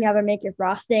cake's in the oven, make your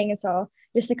frosting, and so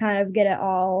just to kind of get it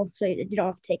all so you don't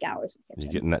have to take hours.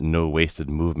 You're getting that no wasted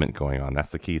movement going on.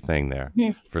 That's the key thing there,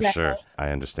 for sure. I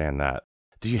understand that.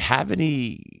 Do you have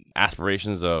any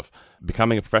aspirations of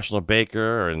becoming a professional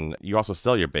baker? And you also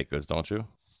sell your baked goods, don't you?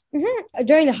 Mm-hmm.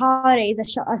 During the holidays,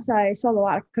 I sold a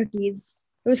lot of cookies.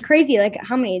 It was crazy, like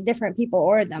how many different people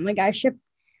ordered them. Like I shipped,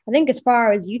 I think, as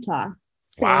far as Utah.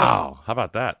 Wow, how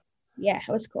about that? Yeah,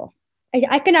 it was cool.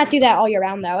 I could not do that all year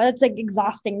round though. It's like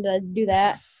exhausting to do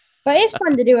that, but it's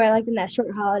fun to do it like in that short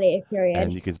holiday period.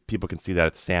 And people can see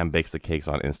that Sam Bakes the Cakes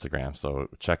on Instagram, so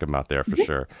check him out there for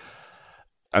sure.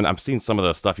 And I'm seeing some of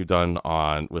the stuff you've done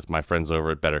with my friends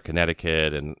over at Better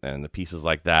Connecticut and the pieces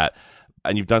like that.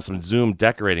 And you've done some Zoom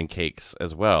decorating cakes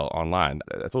as well online.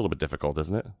 That's a little bit difficult,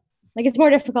 isn't it? Like it's more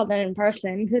difficult than in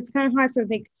person. It's kind of hard for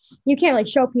like, you can't like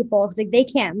show people because like they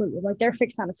can't move. Like they're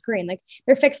fixed on a screen. Like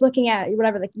they're fixed looking at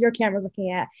whatever like your camera's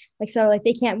looking at. Like so like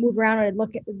they can't move around or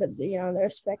look at, but you know they're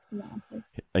fixed.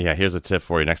 Yeah, here's a tip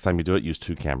for you. Next time you do it, use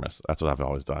 2 cameras. That's what I've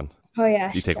always done. Oh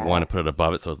yeah. You take one and put it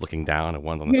above it so it's looking down, and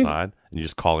one's on the side, and you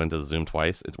just call into the Zoom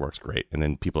twice. It works great, and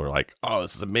then people are like, "Oh,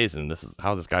 this is amazing!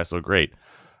 How's this guy so great?"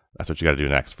 That's what you got to do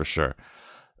next for sure.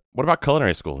 What about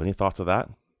culinary school? Any thoughts of that?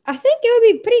 I think it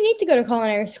would be pretty neat to go to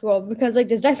culinary school because like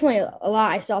there's definitely a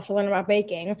lot I still have to learn about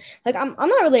baking. Like I'm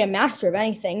not really a master of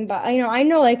anything, but I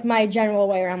know like my general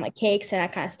way around like cakes and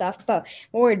that kind of stuff. But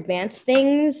more advanced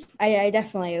things, I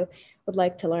definitely would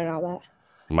like to learn all that.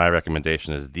 My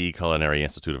recommendation is the Culinary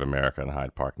Institute of America in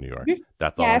Hyde Park, New York.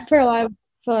 That's all. Yeah, I've heard a lot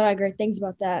of great things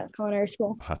about that culinary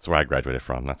school. That's where I graduated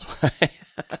from. That's why.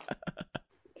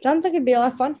 Sounds like it'd be a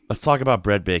lot of fun. Let's talk about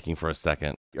bread baking for a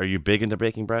second. Are you big into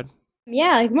baking bread?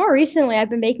 Yeah, like more recently, I've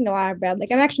been baking a lot of bread.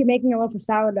 Like I'm actually making a loaf of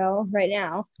sourdough right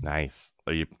now. Nice.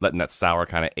 Are you letting that sour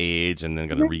kind of age and then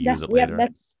going to reuse it later? Yeah,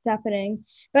 that's happening.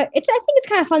 But I think it's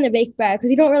kind of fun to bake bread because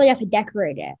you don't really have to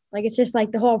decorate it. Like it's just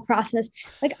like the whole process.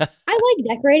 Like I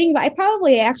like decorating, but I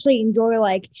probably actually enjoy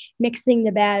like mixing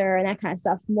the batter and that kind of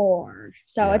stuff more.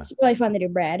 So it's really fun to do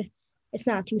bread. It's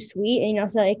not too sweet,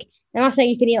 and so like I'm not saying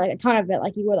you can eat like a ton of it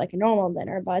like you would like a normal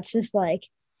dinner, but it's just like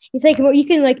it's like you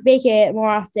can like bake it more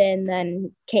often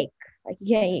than cake. Like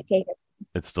you can't eat cake.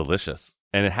 It's delicious,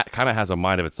 and it kind of has a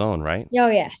mind of its own, right? Oh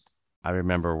yes. I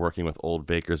remember working with old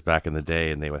bakers back in the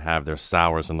day, and they would have their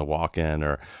sours in the walk-in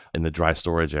or in the dry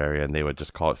storage area, and they would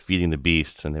just call it feeding the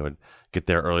beast, and they would get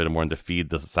there early in the morning to feed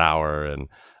the sour. And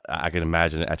I can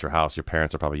imagine at your house, your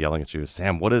parents are probably yelling at you,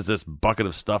 "Sam, what is this bucket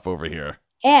of stuff over here?"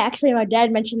 Yeah, actually, my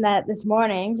dad mentioned that this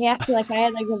morning. He asked me like I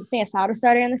had like a thing of sourdough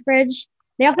starter in the fridge.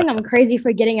 They all think I'm crazy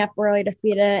for getting up early to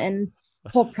feed it and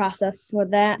the whole process with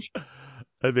that.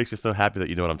 That makes you so happy that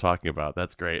you know what I'm talking about.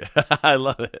 That's great. I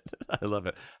love it. I love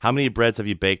it. How many breads have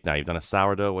you baked now? You've done a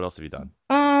sourdough. What else have you done?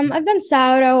 I've done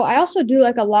sourdough. I also do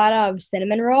like a lot of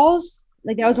cinnamon rolls.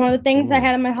 Like that was one of the things I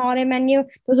had on my holiday menu.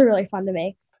 Those are really fun to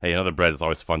make. Hey, another bread is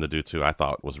always fun to do too. I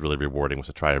thought was really rewarding was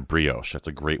to try a brioche. That's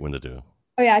a great one to do.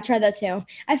 Oh yeah, I tried that too.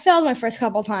 I failed my first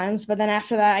couple times, but then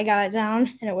after that I got it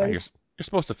down and it was... You're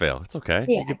supposed to fail. It's okay.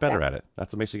 Yeah, you get better at it.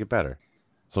 That's what makes you get better.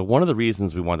 So one of the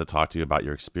reasons we wanted to talk to you about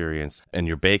your experience and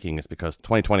your baking is because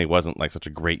 2020 wasn't like such a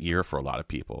great year for a lot of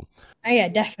people. Oh yeah,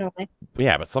 definitely.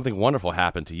 Yeah, but something wonderful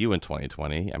happened to you in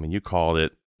 2020. I mean, you called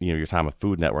it, your time with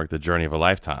Food Network, the journey of a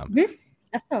lifetime. Mm-hmm.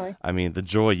 Definitely. I mean, the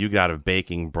joy you got of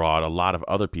baking brought a lot of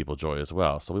other people joy as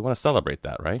well. So we want to celebrate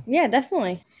that, right? Yeah,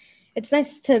 definitely. It's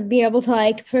nice to be able to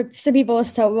like for some people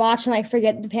just to watch and like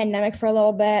forget the pandemic for a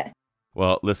little bit.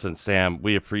 Well, listen, Sam,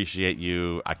 we appreciate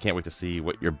you. I can't wait to see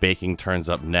what your baking turns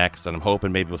up next, and I'm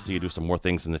hoping maybe we'll see you do some more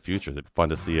things in the future. It'd be fun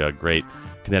to see a great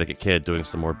Connecticut kid doing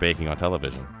some more baking on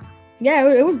television. Yeah,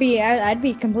 it would be. I'd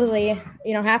be completely,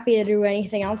 happy to do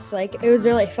anything else. Like, it was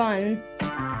really fun.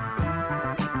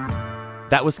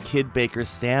 That was kid baker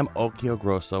Sam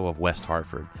Occhiogrosso of West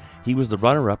Hartford. He was the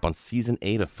runner-up on Season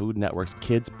 8 of Food Network's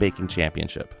Kids Baking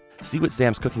Championship. See what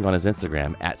Sam's cooking on his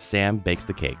Instagram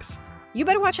 @SamBakesTheCakes. You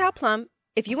better watch out, Plum.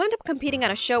 If you end up competing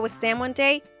on a show with Sam one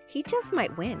day, he just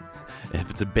might win. If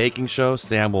it's a baking show,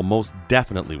 Sam will most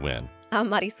definitely win. I'm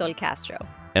Marisol Castro.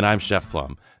 And I'm Chef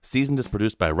Plum. Seasoned is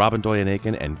produced by Robin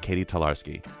Doyen-Aiken and Katie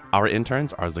Talarski. Our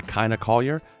interns are Zakina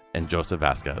Collier and Joseph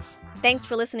Vasquez. Thanks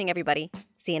for listening, everybody.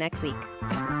 See you next week.